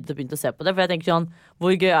giddet å begynne å se på det. For jeg tenker sånn,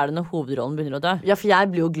 hvor gøy er det når hovedrollen begynner å dø? Ja, for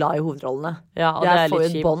jeg blir jo glad i hovedrollene. Ja, og det er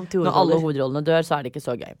litt kjipt. Når alle hovedrollene dør, så er det ikke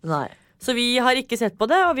så gøy. Nei. Så vi har ikke sett på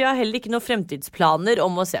det, og vi har heller ikke noen fremtidsplaner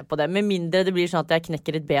om å se på det. Med mindre det blir sånn at jeg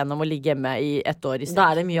knekker et ben om å ligge hjemme i 1 år i stedet. Da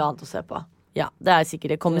er det mye annet å se på. Ja,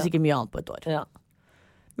 det kommer sikkert mye annet på 1 år. Ja.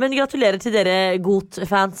 Men gratulerer til dere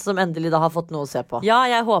GOT-fans som endelig da har fått noe å se på. Ja,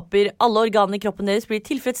 jeg håper alle organene i kroppen deres blir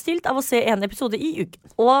tilfredsstilt av å se en episode i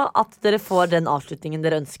uken. Og at dere får den avslutningen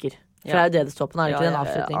dere ønsker. For det er jo det det står på. Nå er det ikke den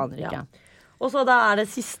avslutningen. Jeg aner ikke. Og så da er det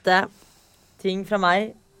siste ting fra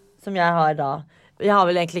meg som jeg har da. Jeg har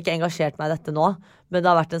vel egentlig ikke engasjert meg i dette nå, men det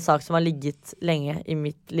har vært en sak som har ligget lenge i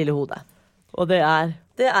mitt lille hode. Og det er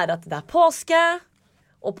at det er påske,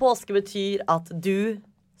 og påske betyr at du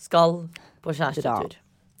skal på kjærestetur.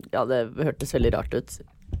 Ja, det hørtes veldig rart ut.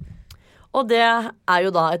 Og det er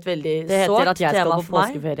jo da et veldig sårt tema for meg. Det heter at jeg skal på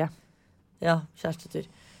påskeferie. Ja, kjærestetur.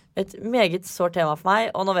 Et meget sårt tema for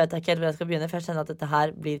meg, og nå vet jeg ikke helt hvor jeg skal begynne, for jeg kjenner at dette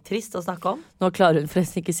her blir trist å snakke om. Nå klarer hun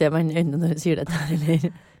forresten ikke se meg inn i øynene når hun sier dette her,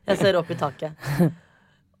 eller? Jeg ser opp i taket.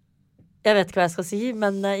 Jeg vet ikke hva jeg skal si,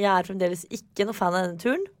 men jeg er fremdeles ikke noe fan av denne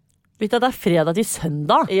turen. Vet du at det er fredag til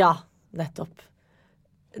søndag? Ja, nettopp.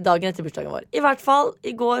 Dagen etter bursdagen vår. I hvert fall,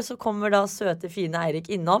 i går så kommer da søte, fine Eirik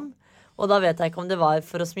innom. Og da vet jeg ikke om det var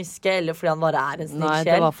for å smiske, eller fordi han bare en snill sjel. Nei,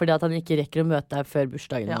 det var fordi at han ikke rekker å møte deg før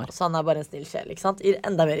bursdagen vår. Så han bare en snill sjel, ikke sant?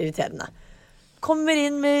 Enda mer irriterende. Kommer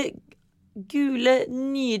inn med gule,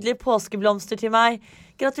 nydelige påskeblomster til meg.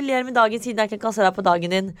 Gratulerer med dagen siden jeg ikke kan se deg på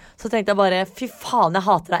dagen din. Så tenkte jeg bare, fy faen, jeg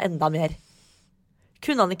hater deg enda mer.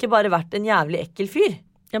 Kunne han ikke bare vært en jævlig ekkel fyr?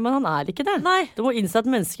 Ja, men han ikke det. Nei. Du må innse at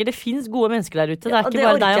det finnes gode mennesker der ute. Det ikke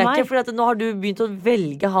bare deg og meg. Ikke, for nå har du begynt å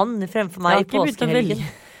velge han fremfor meg i påskehelgen.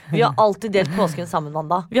 Vi har alltid delt påsken sammen,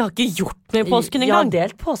 Wanda. Vi har ikke gjort noe i påsken engang. Vi har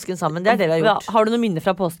delt påsken sammen, det det vi har gjort. Har du noen minner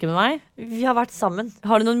fra påsken med meg? Vi har vært sammen.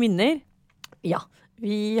 Har du noen minner? Ja.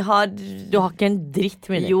 Vi har... Du har ikke en dritt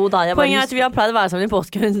minner. Jo da, Poenget at vi har pleid å være sammen i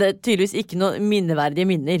påsken, men det tydeligvis ikke noen minneverdige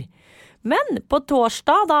minner. Men på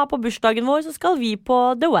torsdag, da på bursdagen vår, så skal vi på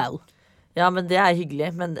The Well. Ja, men det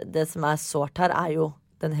hyggelig. Men det som sårt her jo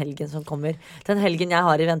den helgen som kommer. Den helgen jeg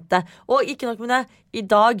har i vente. Og ikke nok med det, i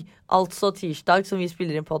dag, altså tirsdag som vi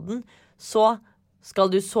spiller inn podden, så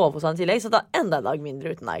skal du sove hos han i tillegg, så det enda en dag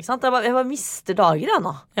mindre uten deg, ikke sant? Jeg bare mister dager jeg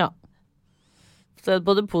nå. Ja. Så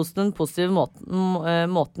på den positive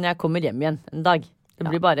måten jeg kommer hjem igjen en dag. Det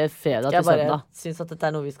blir bare fredag til søndag. Jeg bare synes at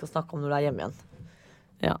dette noe vi skal snakke om når du hjemme igjen.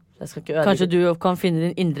 Ja. Kanskje du kan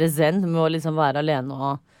finne din indre zen med å liksom være alene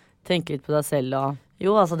og tenke litt på deg selv og...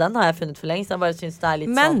 Jo, altså den har jeg funnet for lengst. Jeg bare synes det litt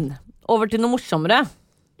sånn. Men, over til noe morsommere.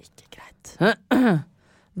 Ikke greit.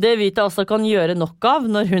 Det Vita også kan gjøre nok av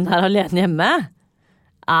når hun alene hjemme,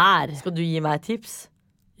 Skal du gi meg et tips?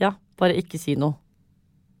 Ja, bare ikke si noe.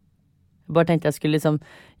 Jeg bare tenkte jeg skulle liksom...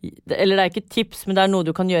 Eller det ikke et tips, men det noe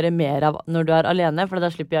du kan gjøre mer av når du alene, for da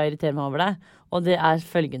slipper jeg å irritere meg over det. Og det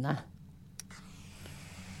følgende...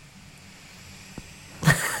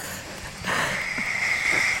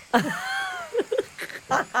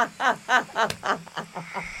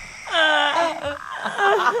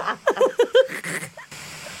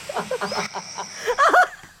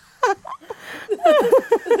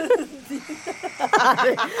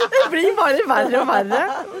 Det blir bare verre og verre.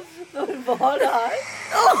 Når var det her?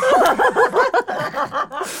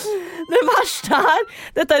 Det verste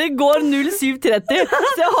dette i går 07:30,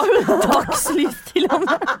 så jeg har jo dagslys til og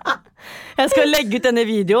med. Jeg skal legge ut denne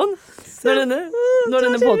videoen når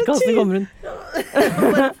denne podcasten kommer ut.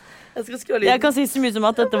 Jeg kan si så mye som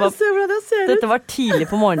at dette var tidlig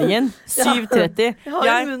på morgenen. 7:30. Jeg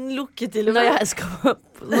har jo munnen lukket til og med.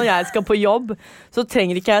 Når jeg skal på jobb, så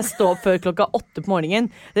trenger ikke jeg stå opp før 8:00 på morgenen.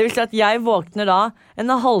 Det vil si at jeg våkner da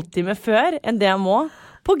en halvtime før enn det jeg må,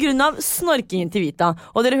 på grunn av snorkingen til Vita.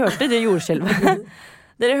 Og dere hørte det jordskjelvet.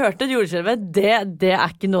 Det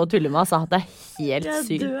ikke noe å tulle med, altså. Det helt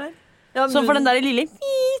sykt. Ja, så for den der lille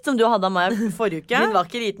som du hadde av meg forrige uke. Min var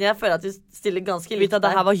ikke liten, jeg føler at vi stiller ganske litt.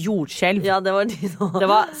 Det her var jordskjelv. Ja, det var det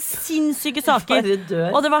var sinnssyke saker.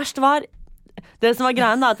 Og det verste var det som var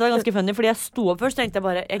greien at det var ganske funny, fordi jeg sto opp først, tenkte jeg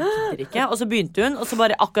bare, jeg gidder ikke. Og så begynte hun, og så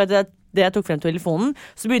bare akkurat det jeg tok frem til telefonen,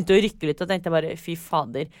 så begynte hun å rykke litt, og tenkte jeg bare, fy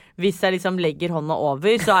fader. Hvis jeg liksom legger hånda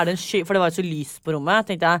over, så det en sky, for det var jo så lys på rommet,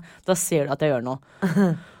 tenkte jeg, da ser du at jeg gjør noe.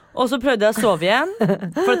 Og så prøvde jeg å sove igjen,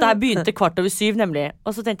 for dette her begynte 7:15 nemlig.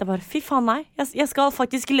 Og så tenkte jeg bare, fy faen nei, jeg skal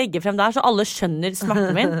faktisk legge frem der, så alle skjønner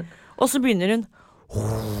smerten min. Og så begynner hun,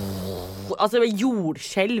 altså det var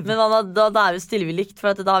jordskjelv. Men da vi stille vi likt,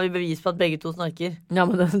 for da har vi bevis på at begge to snorker. Ja,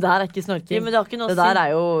 men det der ikke snorking. Ja, men det har ikke noe det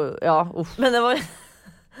der jo, ja, uff. Men det var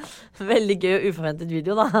veldig gøy og uforventet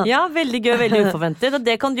video da. Ja, veldig gøy og veldig uforventet. Og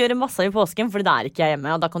det kan du gjøre masse av i påsken, for det ikke jeg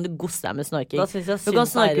hjemme. Og da kan du gosse deg med snorking. Du kan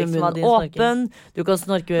snorke med munnen åpen. Du kan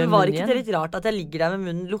snorke med munnen igjen. Men var ikke det litt rart at jeg ligger der med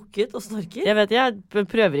munnen lukket og snorker? Jeg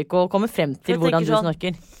prøver ikke å komme frem til hvordan du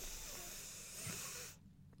snorker.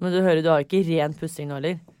 Men du hører, du har ikke ren pusting nå,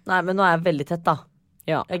 eller? Nei, men nå jeg veldig tett da.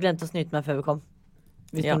 Ja. Jeg glemte å snyte meg før vi kom.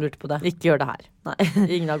 Hvis noen lurte på det. Ikke gjør det her. Nei.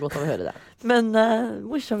 Ingen har godt av å høre det. Men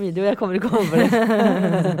morsom video, jeg kommer ikke over det.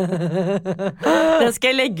 Den skal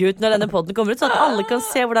jeg legge ut når denne podden kommer ut, så at alle kan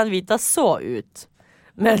se hvordan Vita så ut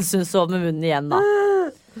mens hun sov med munnen igjen da.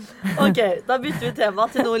 Ok, da bytter vi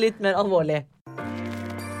tema til noe litt mer alvorlig.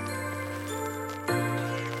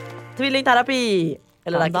 Tvillingterapi.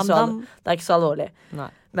 Eller det ikke så alvorlig.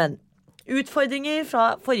 Nei. Men utfordringer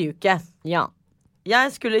fra forrige uke. Ja.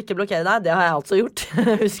 Jeg skulle ikke blokkere deg, det har jeg altså gjort.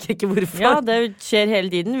 Jeg husker ikke hvorfor. Ja, det skjer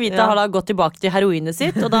hele tiden. Vita har da gått tilbake til heroinet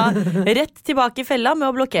sitt, og da rett tilbake i fella med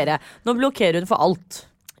å blokkere. Nå blokkerer hun for alt.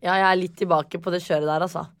 Ja, jeg litt tilbake på det kjøret der,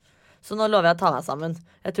 altså. Så nå lover jeg å ta meg sammen.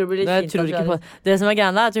 Jeg tror det blir litt fint. Det som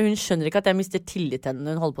greia at hun skjønner ikke at jeg mister tillit til henne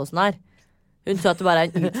når hun holder på sånn her. Hun tror at det bare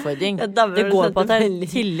en utfordring. Det går på at det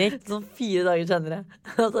tillit. Sånn 4 dager senere.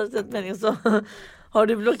 Og så har jeg sett meningen så... Har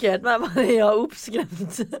du blokkert meg? Ja, ops,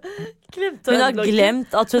 glemt. Hun har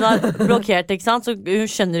glemt at hun har blokkert, ikke sant? Så hun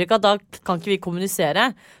skjønner ikke at da kan ikke vi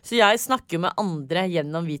kommunisere. Så jeg snakker med andre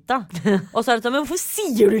gjennom Vita. Og så er det sånn, men hvorfor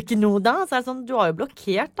sier du ikke noe da? Så er det sånn, du har jo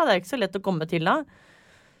blokkert da, det er ikke så lett å komme til da.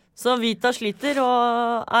 Så Vita sliter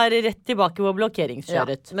og er rett tilbake på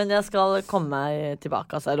blokkeringskjøret. Ja, men jeg skal komme meg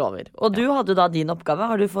tilbake, altså jeg lover. Og du hadde da din oppgave,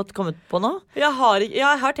 har du fått kommet på nå? Jeg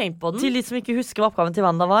har tenkt på den. Til de som ikke husker hva oppgaven til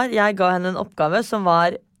Wanda var, jeg ga henne en oppgave som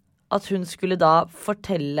var at hun skulle da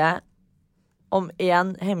fortelle om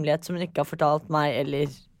en hemmelighet som hun ikke har fortalt meg,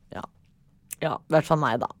 eller ja, i hvert fall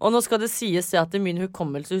meg da. Og nå skal det sies at min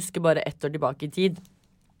hukommelse husker bare 1 år tilbake i tid.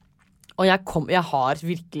 Og jeg har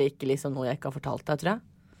virkelig ikke liksom noe jeg ikke har fortalt deg, tror jeg.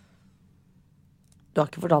 Du har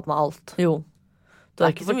ikke fortalt meg alt. Jo. Du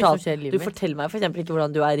har ikke fortalt, du forteller meg for eksempel ikke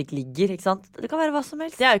hvordan du og Eirik ligger, ikke sant? Det kan være hva som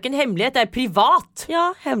helst. Det er jo ikke en hemmelighet, det er privat. Ja,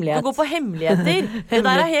 hemmelighet. Du går på hemmeligheter. Det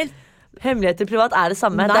der er helt... Hemmeligheter privat er det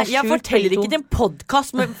samme. Nei, det jeg forteller ikke til en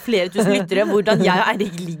podcast med flere tusen lyttere hvordan jeg og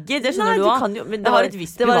Eirik ligger. Det skjønner du også. Det har et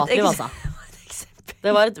visst privatliv, altså.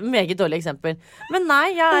 Det var et meget dårlig eksempel. Men nei,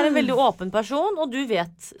 jeg er en veldig åpen person, og du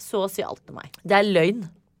vet så å si alt om meg. Det er løgn.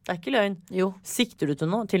 Det er ikke løgn. Jo. Sikter du til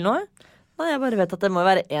noe? Nei, jeg bare vet at det må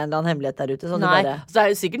være en eller annen hemmelighet der ute. Sånn nei, så det er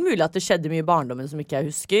jo sikkert mulig at det skjedde mye i barndommen som ikke jeg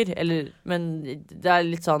husker. Men det er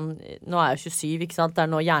litt sånn, nå er jeg 27, ikke sant? Det er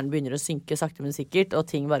nå hjernen begynner å synke sakte, men sikkert, og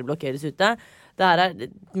ting bare blokkeres ute. Det her er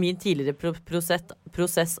min tidligere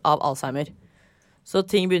prosess av Alzheimer. Så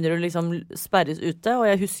ting begynner å liksom sperres ute, og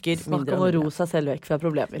jeg husker mindre om å ro seg selv vekk fra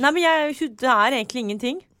problemer. Nei, men det er egentlig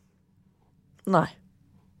ingenting. Nei,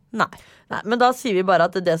 men da sier vi bare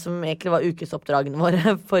at det som egentlig var ukesoppdragene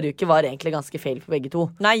våre forrige uke var egentlig ganske feil for begge to.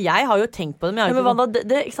 Nei, jeg har jo tenkt på det, men men Wanda,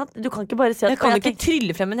 ikke sant? Du kan ikke bare si at jeg kan ikke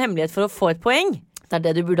trylle frem en hemmelighet for å få et poeng. Det er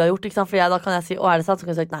det du burde ha gjort, ikke sant? For da kan jeg si, å er det sant? Så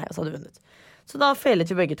kan jeg si nei, og så hadde du vunnet. Så da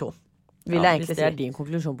feilet vi begge to, vil jeg egentlig si. Hvis det er din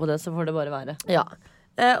konklusjon på det, så får det bare være. Ja.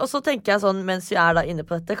 Og så tenker jeg sånn, mens vi er da inne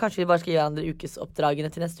på dette, kanskje vi bare skal gi hverandre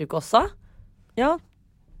ukesoppdragene til neste uke også? Ja.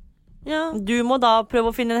 Du må da prøve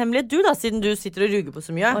å finne en hemmelighet, du da, siden du sitter og ruger på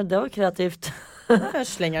så mye. Det var kreativt. Jeg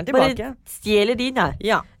slenger den tilbake. Bare stjeler din her.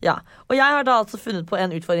 Ja. Og jeg har da altså funnet på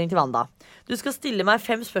en utfordring til Wanda. Du skal stille meg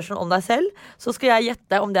 5 spørsmål om deg selv, så skal jeg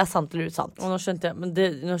gjette om det er sant eller usant. Nå skjønte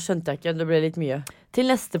jeg ikke, det ble litt mye. Til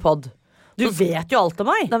neste podd. Du vet jo alt om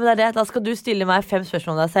meg. Nei, men det er det. Da skal du stille meg 5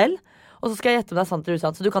 spørsmål om deg selv, og så skal jeg gjette om det er sant eller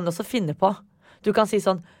usant. Så du kan også finne på. Du kan si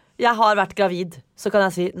sånn, jeg har vært gravid. Så kan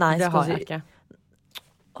jeg si, nei. Det har jeg ikke.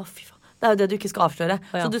 Å, fy faen. Det er jo det du ikke skal avsløre.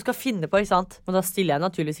 Så du skal finne på, ikke sant? Og da stiller jeg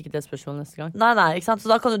naturligvis ikke det spørsmålet neste gang. Nei, ikke sant?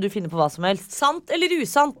 Så da kan du finne på hva som helst. Sant eller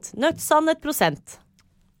usant? Nødt, sannhet, prosent.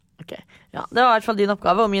 Ok, ja, det var i hvert fall din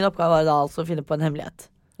oppgave. Og min oppgave var da altså å finne på en hemmelighet.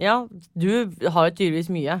 Ja, du har jo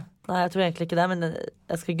tydeligvis mye. Nei, jeg tror egentlig ikke det, men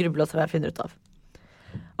jeg skal gruble og se hva jeg finner ut av.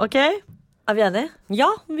 Ok, er vi enige?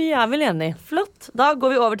 Ja, vi er vel enige. Flott, da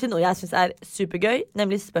går vi over til noe jeg synes er supergøy,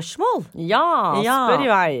 nemlig spørsmål. Ja, spør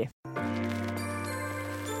jeg.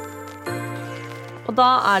 Og da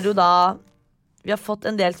er det jo da vi har fått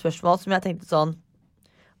en del spørsmål som jeg tenkte sånn,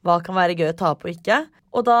 hva kan være gøy å ta opp og ikke?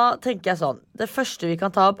 Og da tenker jeg sånn, det første vi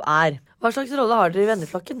kan ta opp er, hva slags rolle har dere i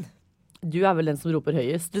venneflokken? Du er vel den som roper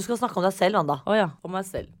høyest. Du skal snakke om deg selv, Wanda. Åja, om meg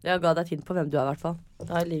selv. Jeg ga deg tid på hvem du er i hvert fall.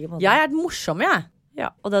 Jeg er den morsomme, jeg.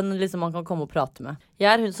 Ja, og den liksom man kan komme og prate med.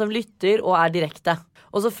 Jeg er hun som lytter og er direkte.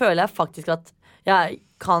 Og så føler jeg faktisk at jeg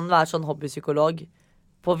kan være sånn hobbypsykolog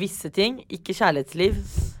på visse ting, ikke kjærlighetsliv,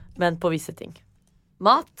 men på visse ting.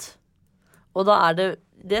 Mat. Og da er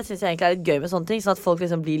det synes jeg egentlig er litt gøy med sånne ting, sånn at folk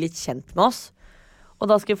liksom blir litt kjent med oss. Og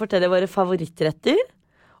da skal vi fortelle våre favorittretter,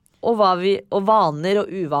 og vaner og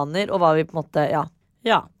uvaner, og hva vi på en måte,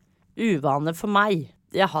 Ja, uvaner for meg.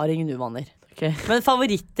 Jeg har ingen uvaner. Okay. Men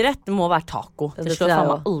favorittrett må være taco. Det slår faen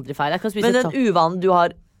meg aldri feil. Jeg kan spise men den uvanen du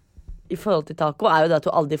har i forhold til taco, er jo det at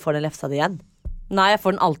du aldri får den lefsa di igjen. Nei, jeg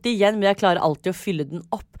får den alltid igjen, men jeg klarer alltid å fylle den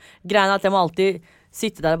opp. Greien er at jeg må alltid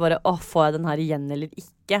sitte der og bare, får jeg den her igjen eller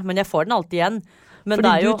ikke? Men jeg får den alltid igjen. Men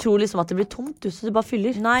fordi du tror liksom at det blir tomt, så du bare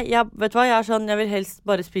fyller. Nei, vet du hva, jeg vil helst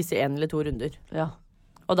bare spise 1 eller 2 runder. Ja.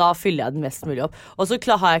 Og da fyller jeg den mest mulig opp. Og så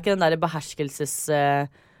har jeg ikke den der beherskelses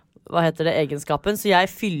egenskapen. Så jeg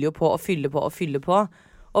fyller jo på og fyller på og fyller på.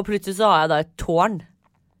 Og plutselig så har jeg da et tårn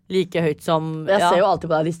like høyt som jeg ser jo alltid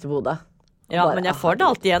på deg liste på hodet. Ja, men jeg får det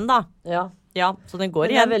alltid igjen da. Ja, så den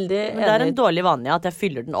går igjen. Men det er en dårlig vane at jeg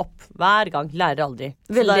fyller den opp hver gang. Lærer aldri.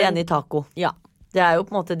 Veldig enig i taco. Ja. Det er jo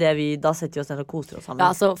på en måte det da setter vi oss ned og koser oss sammen. Ja,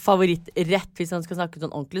 altså favorittrett, hvis man skal snakke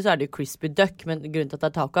sånn ordentlig, så er det jo crispy duck. Men grunnen til at det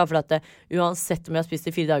er taco er for at uansett om jeg har spist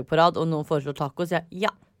det 4 dager på rad, og noen foreslår taco, så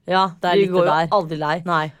ja, det er litt det der. Vi går jo aldri lei.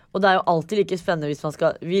 Nei. Og det er jo alltid like spennende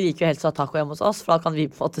hvis vi liker jo helst å ha taco hjemme hos oss, for da kan vi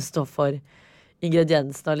på en måte stå for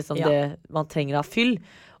ingrediensene og liksom det man trenger av fyll.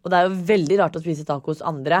 Og det er jo veldig rart å spise taco hos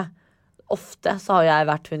andre. Ofte så har jeg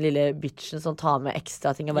vært hun lille bitchen som tar med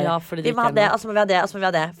ekstra ting og bare, vi må ha det, og så må vi ha det, og så må vi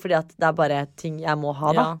ha det. Fordi at det er bare ting jeg må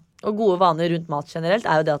ha da. Og gode vaner rundt mat generelt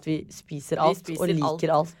er jo det at vi spiser alt og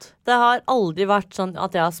liker alt. Det har aldri vært sånn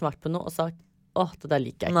at jeg har smakt på noe og sagt, det der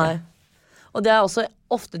liker jeg ikke. Nei. Og det er også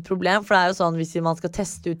ofte et problem, for det er jo sånn hvis man skal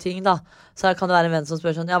teste ut ting da, så kan det være en venn som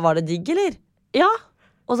spør sånn, var det digg eller? Ja.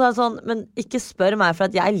 Og så er det sånn, men ikke spør meg, for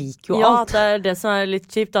at jeg liker jo alt. Ja, det er det som er litt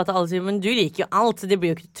kjipt, at alle sier, men du liker jo alt, så det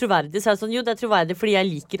blir jo ikke troverdig. Så er det sånn, jo, det er troverdig fordi jeg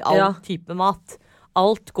liker all type mat.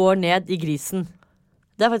 Alt går ned i grisen.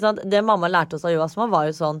 Det er faktisk sånn, det mamma lærte oss av Joasma var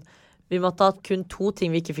jo sånn, vi måtte ha kun 2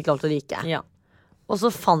 ting vi ikke fikk lov til å like. Ja. Og så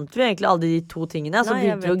fant vi egentlig alle de 2 tingene, og så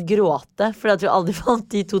begynte vi å gråte, fordi at vi aldri fant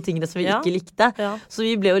de 2 tingene som vi ikke likte. Så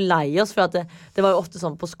vi ble jo lei oss, for at det var jo ofte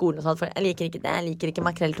sånn på skolen og sånn, for jeg liker ikke det, jeg liker ikke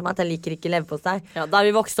makrelltomat, jeg liker ikke leverpostei. Ja, da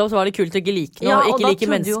vi vokste opp så var det kult å ikke like noe, ikke like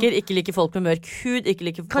mennesker, ikke like folk med mørk hud, ikke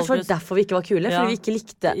like folk. Kanskje var det derfor vi ikke var kule, fordi vi ikke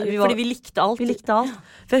likte. Fordi vi likte alt. Vi likte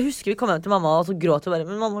alt. For jeg husker vi kom hjem til mamma og så gråt vi bare,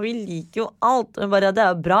 men mamma, vi liker jo alt. Og vi bare, det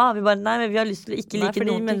er jo bra. Vi bare, nei, men vi har lyst til å ikke like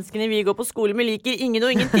noe. Fordi menneskene vi går på skole med liker ingen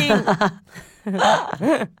og ingenting.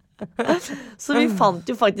 Så vi fant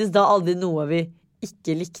jo faktisk da aldri noe vi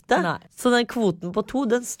ikke likte. Nei. Så den kvoten på 2,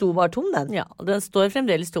 den sto bare tom, den. Ja, og den står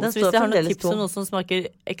fremdeles tom. Så hvis jeg har noen tips om noe som smaker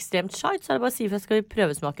ekstremt shite, så er det bare å si, for skal vi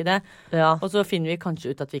prøvesmake det. Og så finner vi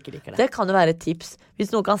kanskje ut at vi ikke liker det. Det kan jo være et tips.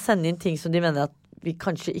 Hvis noen kan sende inn ting som de mener at vi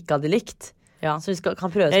kanskje ikke hadde likt, så vi kan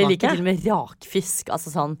prøvesmake. Jeg liker til og med rakfisk.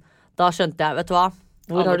 Altså sånn, da skjønte jeg, vet du hva?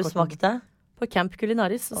 Hvor har du smakt det? På Camp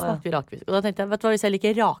Culinaris så smakte vi rakfisk. Og da tenkte jeg, vet du hva, hvis jeg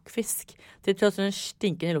liker rakfisk til tross for den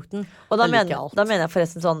stinkende lukten, og da mener jeg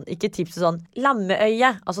forresten sånn, ikke tipset sånn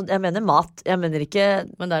lammeøye, altså jeg mener mat, jeg mener ikke.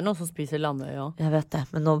 Men det er noen som spiser lammeøye også. Jeg vet det,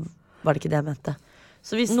 men nå var det ikke det jeg mente.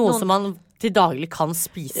 Så hvis noe som man til daglig kan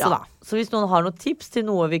spise da. Så hvis noen har noen tips til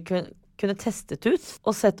noe vi kunne testet ut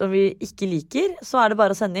og sett om vi ikke liker, så er det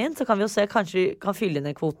bare å sende inn, så kan vi jo se, kanskje vi kan fylle inn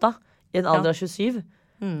en kvota i en alder av 27.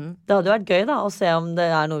 Det hadde jo vært gøy da å se om det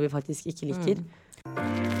er noe vi faktisk ikke liker.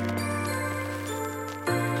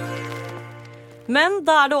 Men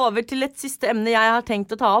da er det over til et siste emne jeg har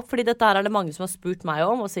tenkt å ta opp, fordi dette her er det mange som har spurt meg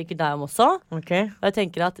om, og sikkert deg om også. Og jeg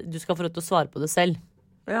tenker at du skal få lov til å svare på det selv.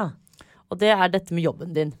 Og det er dette med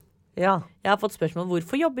jobben din. Jeg har fått spørsmål,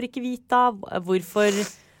 hvorfor jobber ikke Vita?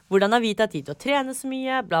 Hvordan har Vita tid til å trene så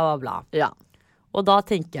mye? Bla bla bla. Og da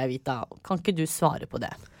tenker jeg, Vita, kan ikke du svare på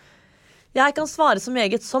det? Jeg kan svare så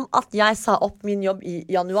meget som at jeg sa opp min jobb i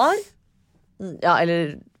januar. Ja,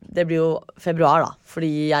 eller det blir jo februar da,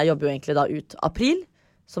 fordi jeg jobber jo egentlig da ut april,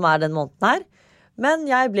 som er den måneden her. Men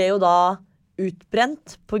jeg ble jo da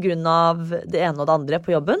utbrent på grunn av det ene og det andre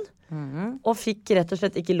på jobben. Og fikk rett og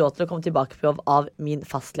slett ikke lov til å komme tilbake på jobb av min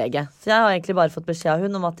fastlege. Så jeg har egentlig bare fått beskjed av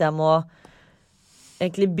hun om at jeg må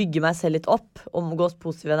egentlig bygge meg selv litt opp, omgås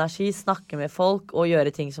positiv energi, snakke med folk og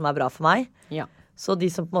gjøre ting som er bra for meg. Så de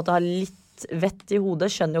som på en måte har litt vett i hodet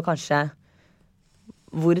skjønner jo kanskje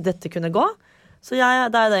hvor dette kunne gå. Så det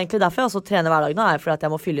er egentlig derfor jeg også trener hver dag nå, er fordi at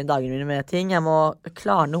jeg må fylle inn dagene mine med ting. Jeg må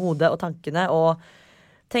klarne hodet og tankene og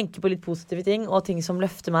tenke på litt positive ting og ting som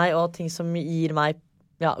løfter meg og ting som gir meg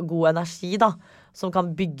god energi da, som kan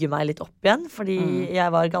bygge meg litt opp igjen, fordi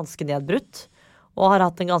jeg var ganske nedbrutt og har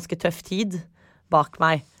hatt en ganske tøff tid bak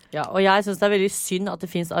meg. Og jeg synes det er veldig synd at det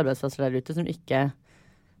finnes arbeidsplasser der ute som ikke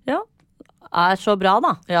er så bra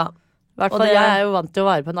da. Hvertfall, jeg er jo vant til å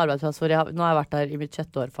være på en arbeidsplass hvor nå har jeg vært der i mitt 6.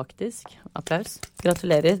 år faktisk. Applaus.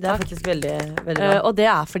 Gratulerer, det er faktisk veldig, veldig bra. Og det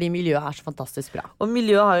er fordi miljøet er så fantastisk bra. Og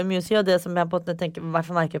miljøet har jo mye å si, og det som jeg på en måte tenker, i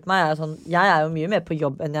hvert fall merker på meg, er sånn, jeg er jo mye mer på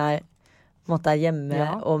jobb enn jeg på en måte er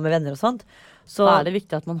hjemme og med venner og sånt. Så da er det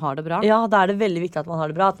viktig at man har det bra. Ja, da er det veldig viktig at man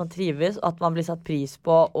har det bra, at man trives, at man blir satt pris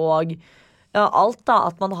på, og alt da,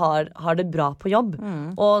 at man har det bra på jobb.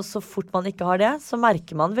 Og så fort man ikke har det, så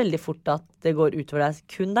merker man veldig fort at det går utover deg,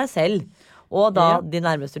 kun deg selv, og da de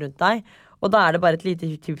nærmeste rundt deg. Og da er det bare et lite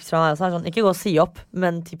tips fra meg også, sånn, ikke gå og si opp,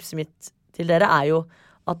 men tipset mitt til dere er jo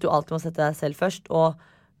at du alltid må sette deg selv først, og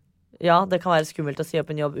det kan være skummelt å si opp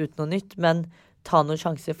en jobb uten noe nytt, men ta noen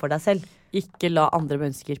sjanser for deg selv. Ikke la andre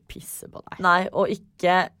mennesker pisse på deg. Nei, og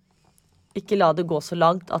ikke la det gå så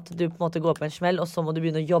langt at du på en måte går på en smell, og så må du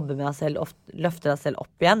begynne å jobbe med deg selv og løfte deg selv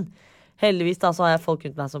opp igjen. Heldigvis da så har jeg folk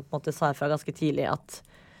rundt meg som på en måte sa ifra ganske tidlig at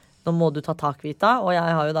nå må du ta tak, Vita, og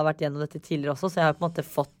jeg har jo da vært gjennom dette tidligere også, så jeg har på en måte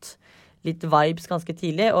fått litt vibes ganske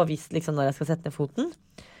tidlig og visst liksom når jeg skal sette ned foten.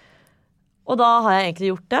 Og da har jeg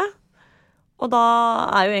egentlig gjort det, og da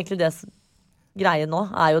er jo egentlig det greie nå,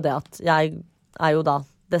 er jo det at jeg er jo da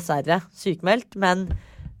dessverre sykmeldt, men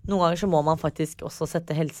noen ganger så må man faktisk også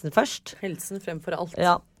sette helsen først. Helsen fremfor alt.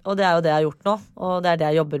 Og det er jo det jeg har gjort nå, og det er det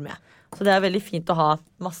jeg jobber med. Så det er veldig fint å ha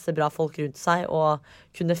masse bra folk rundt seg, og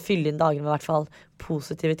kunne fylle inn dagene med i hvert fall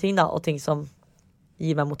positive ting, da, og ting som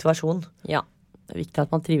gir meg motivasjon. Ja, det er viktig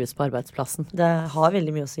at man trives på arbeidsplassen. Det har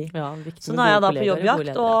veldig mye å si. Ja, så nå er jeg da på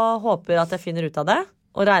jobbjakt, og håper at jeg finner ut av det,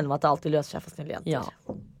 og regner med at det alltid løser seg for snille jenter.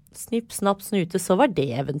 Ja. Snipp, snapp, snute, så var det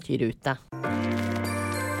eventyret ute.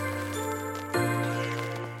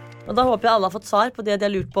 Og da håper jeg alle har fått svar på det de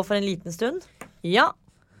har lurt på for en liten stund. Ja.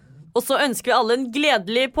 Og så ønsker vi alle en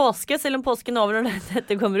gledelig påske, selv om påsken er over når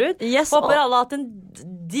dette kommer ut. Yes, håper alle har hatt en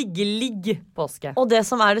diggeligg påske. Og det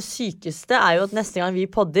som er det sykeste er jo at neste gang vi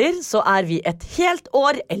podder, så er vi et helt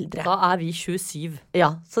år eldre. Da er vi 27.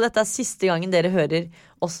 Ja, så dette er siste gangen dere hører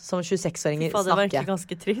oss som 26-åringer snakke. Det var egentlig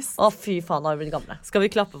ganske trist. Å, fy faen, da har vi blitt gamle. Skal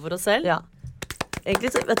vi klappe for oss selv? Ja.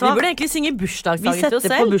 Egentlig, vet du hva? Vi burde egentlig synge bursdagssangen til oss selv. Vi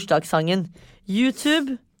setter på bursdagssangen.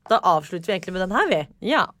 YouTube. Da avslutter vi egentlig med den her, vi.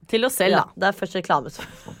 Ja, til oss selv, da. Det er først reklame på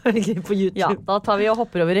YouTube. Ja, da tar vi og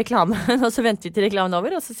hopper over reklame, og så venter vi til reklamen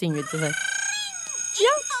over, og så synger vi til selv.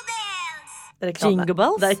 Ja. Reklame. Jingle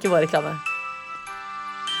bells? Det er ikke vår reklame.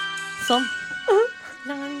 Sånn.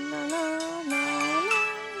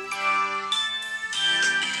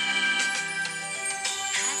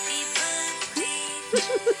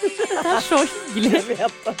 Det er så hyggelig. Jeg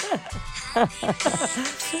vet det.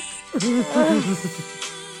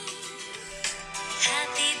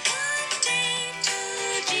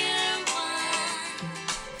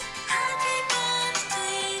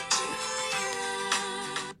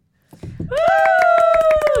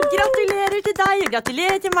 Gratulerer til deg, og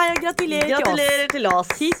gratulerer til meg, og gratulerer til oss.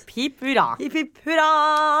 Hipp, hipp, hurra. Hipp, hipp, hurra.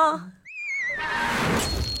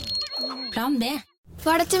 Plan B.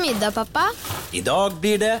 Hva er det til middag, pappa? I dag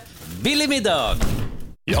blir det billig middag.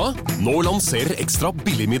 Ja, nå lanserer Ekstra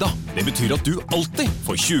billigmiddag. Det betyr at du alltid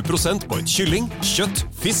får 20% på et kylling, kjøtt,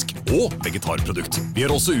 fisk og vegetarprodukt. Vi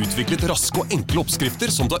har også utviklet raske og enkle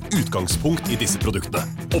oppskrifter som tar utgangspunkt i disse produktene.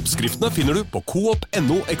 Oppskriftene finner du på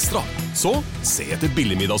Coop.no Ekstra. Så se etter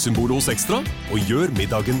billigmiddagssymbolet hos Ekstra, og gjør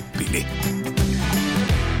middagen billig.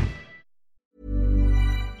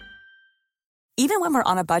 Even when we're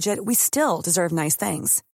on a budget, we still deserve nice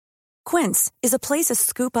things. Quince is a place to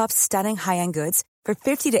scoop up stunning high-end goods for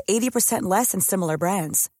 50 to 80% less than similar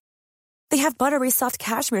brands. They have buttery soft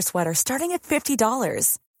cashmere sweaters starting at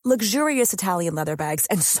 $50, luxurious Italian leather bags,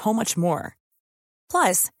 and so much more.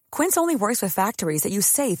 Plus, Quince only works with factories that use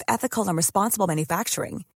safe, ethical, and responsible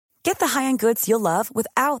manufacturing. Get the high-end goods you'll love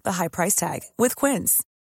without the high price tag with Quince.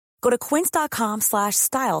 Go to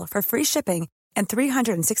quince.com/style for free shipping and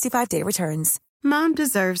 365-day returns. Mom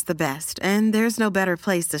deserves the best, and there's no better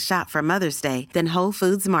place to shop for Mother's Day than Whole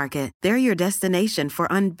Foods Market. They're your destination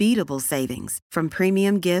for unbeatable savings, from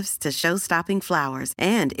premium gifts to show-stopping flowers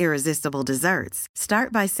and irresistible desserts.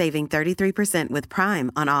 Start by saving 33% with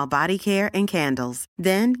Prime on all body care and candles.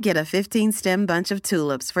 Then get a 15-stem bunch of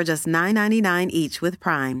tulips for just $9.99 each with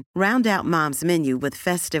Prime. Round out Mom's menu with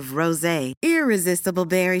festive rosé, irresistible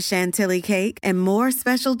berry chantilly cake, and more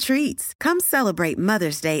special treats. Come celebrate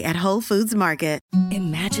Mother's Day at Whole Foods Market.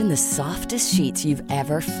 Imagine the softest sheets you've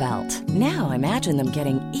ever felt. Now imagine them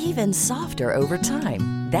getting even softer over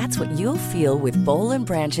time. That's what you'll feel with Boll &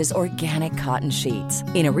 Branch's organic cotton sheets.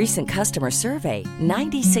 In a recent customer survey,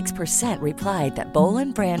 96% replied that Boll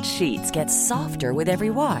 & Branch sheets get softer with every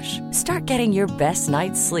wash. Start getting your best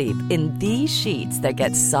night's sleep in these sheets that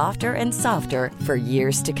get softer and softer for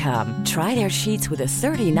years to come. Try their sheets with a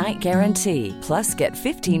 30-night guarantee. Plus, get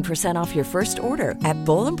 15% off your first order at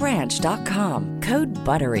bollandbranch.com. Code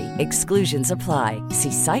BUTTERY. Exclusions apply.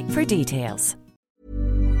 See site for details.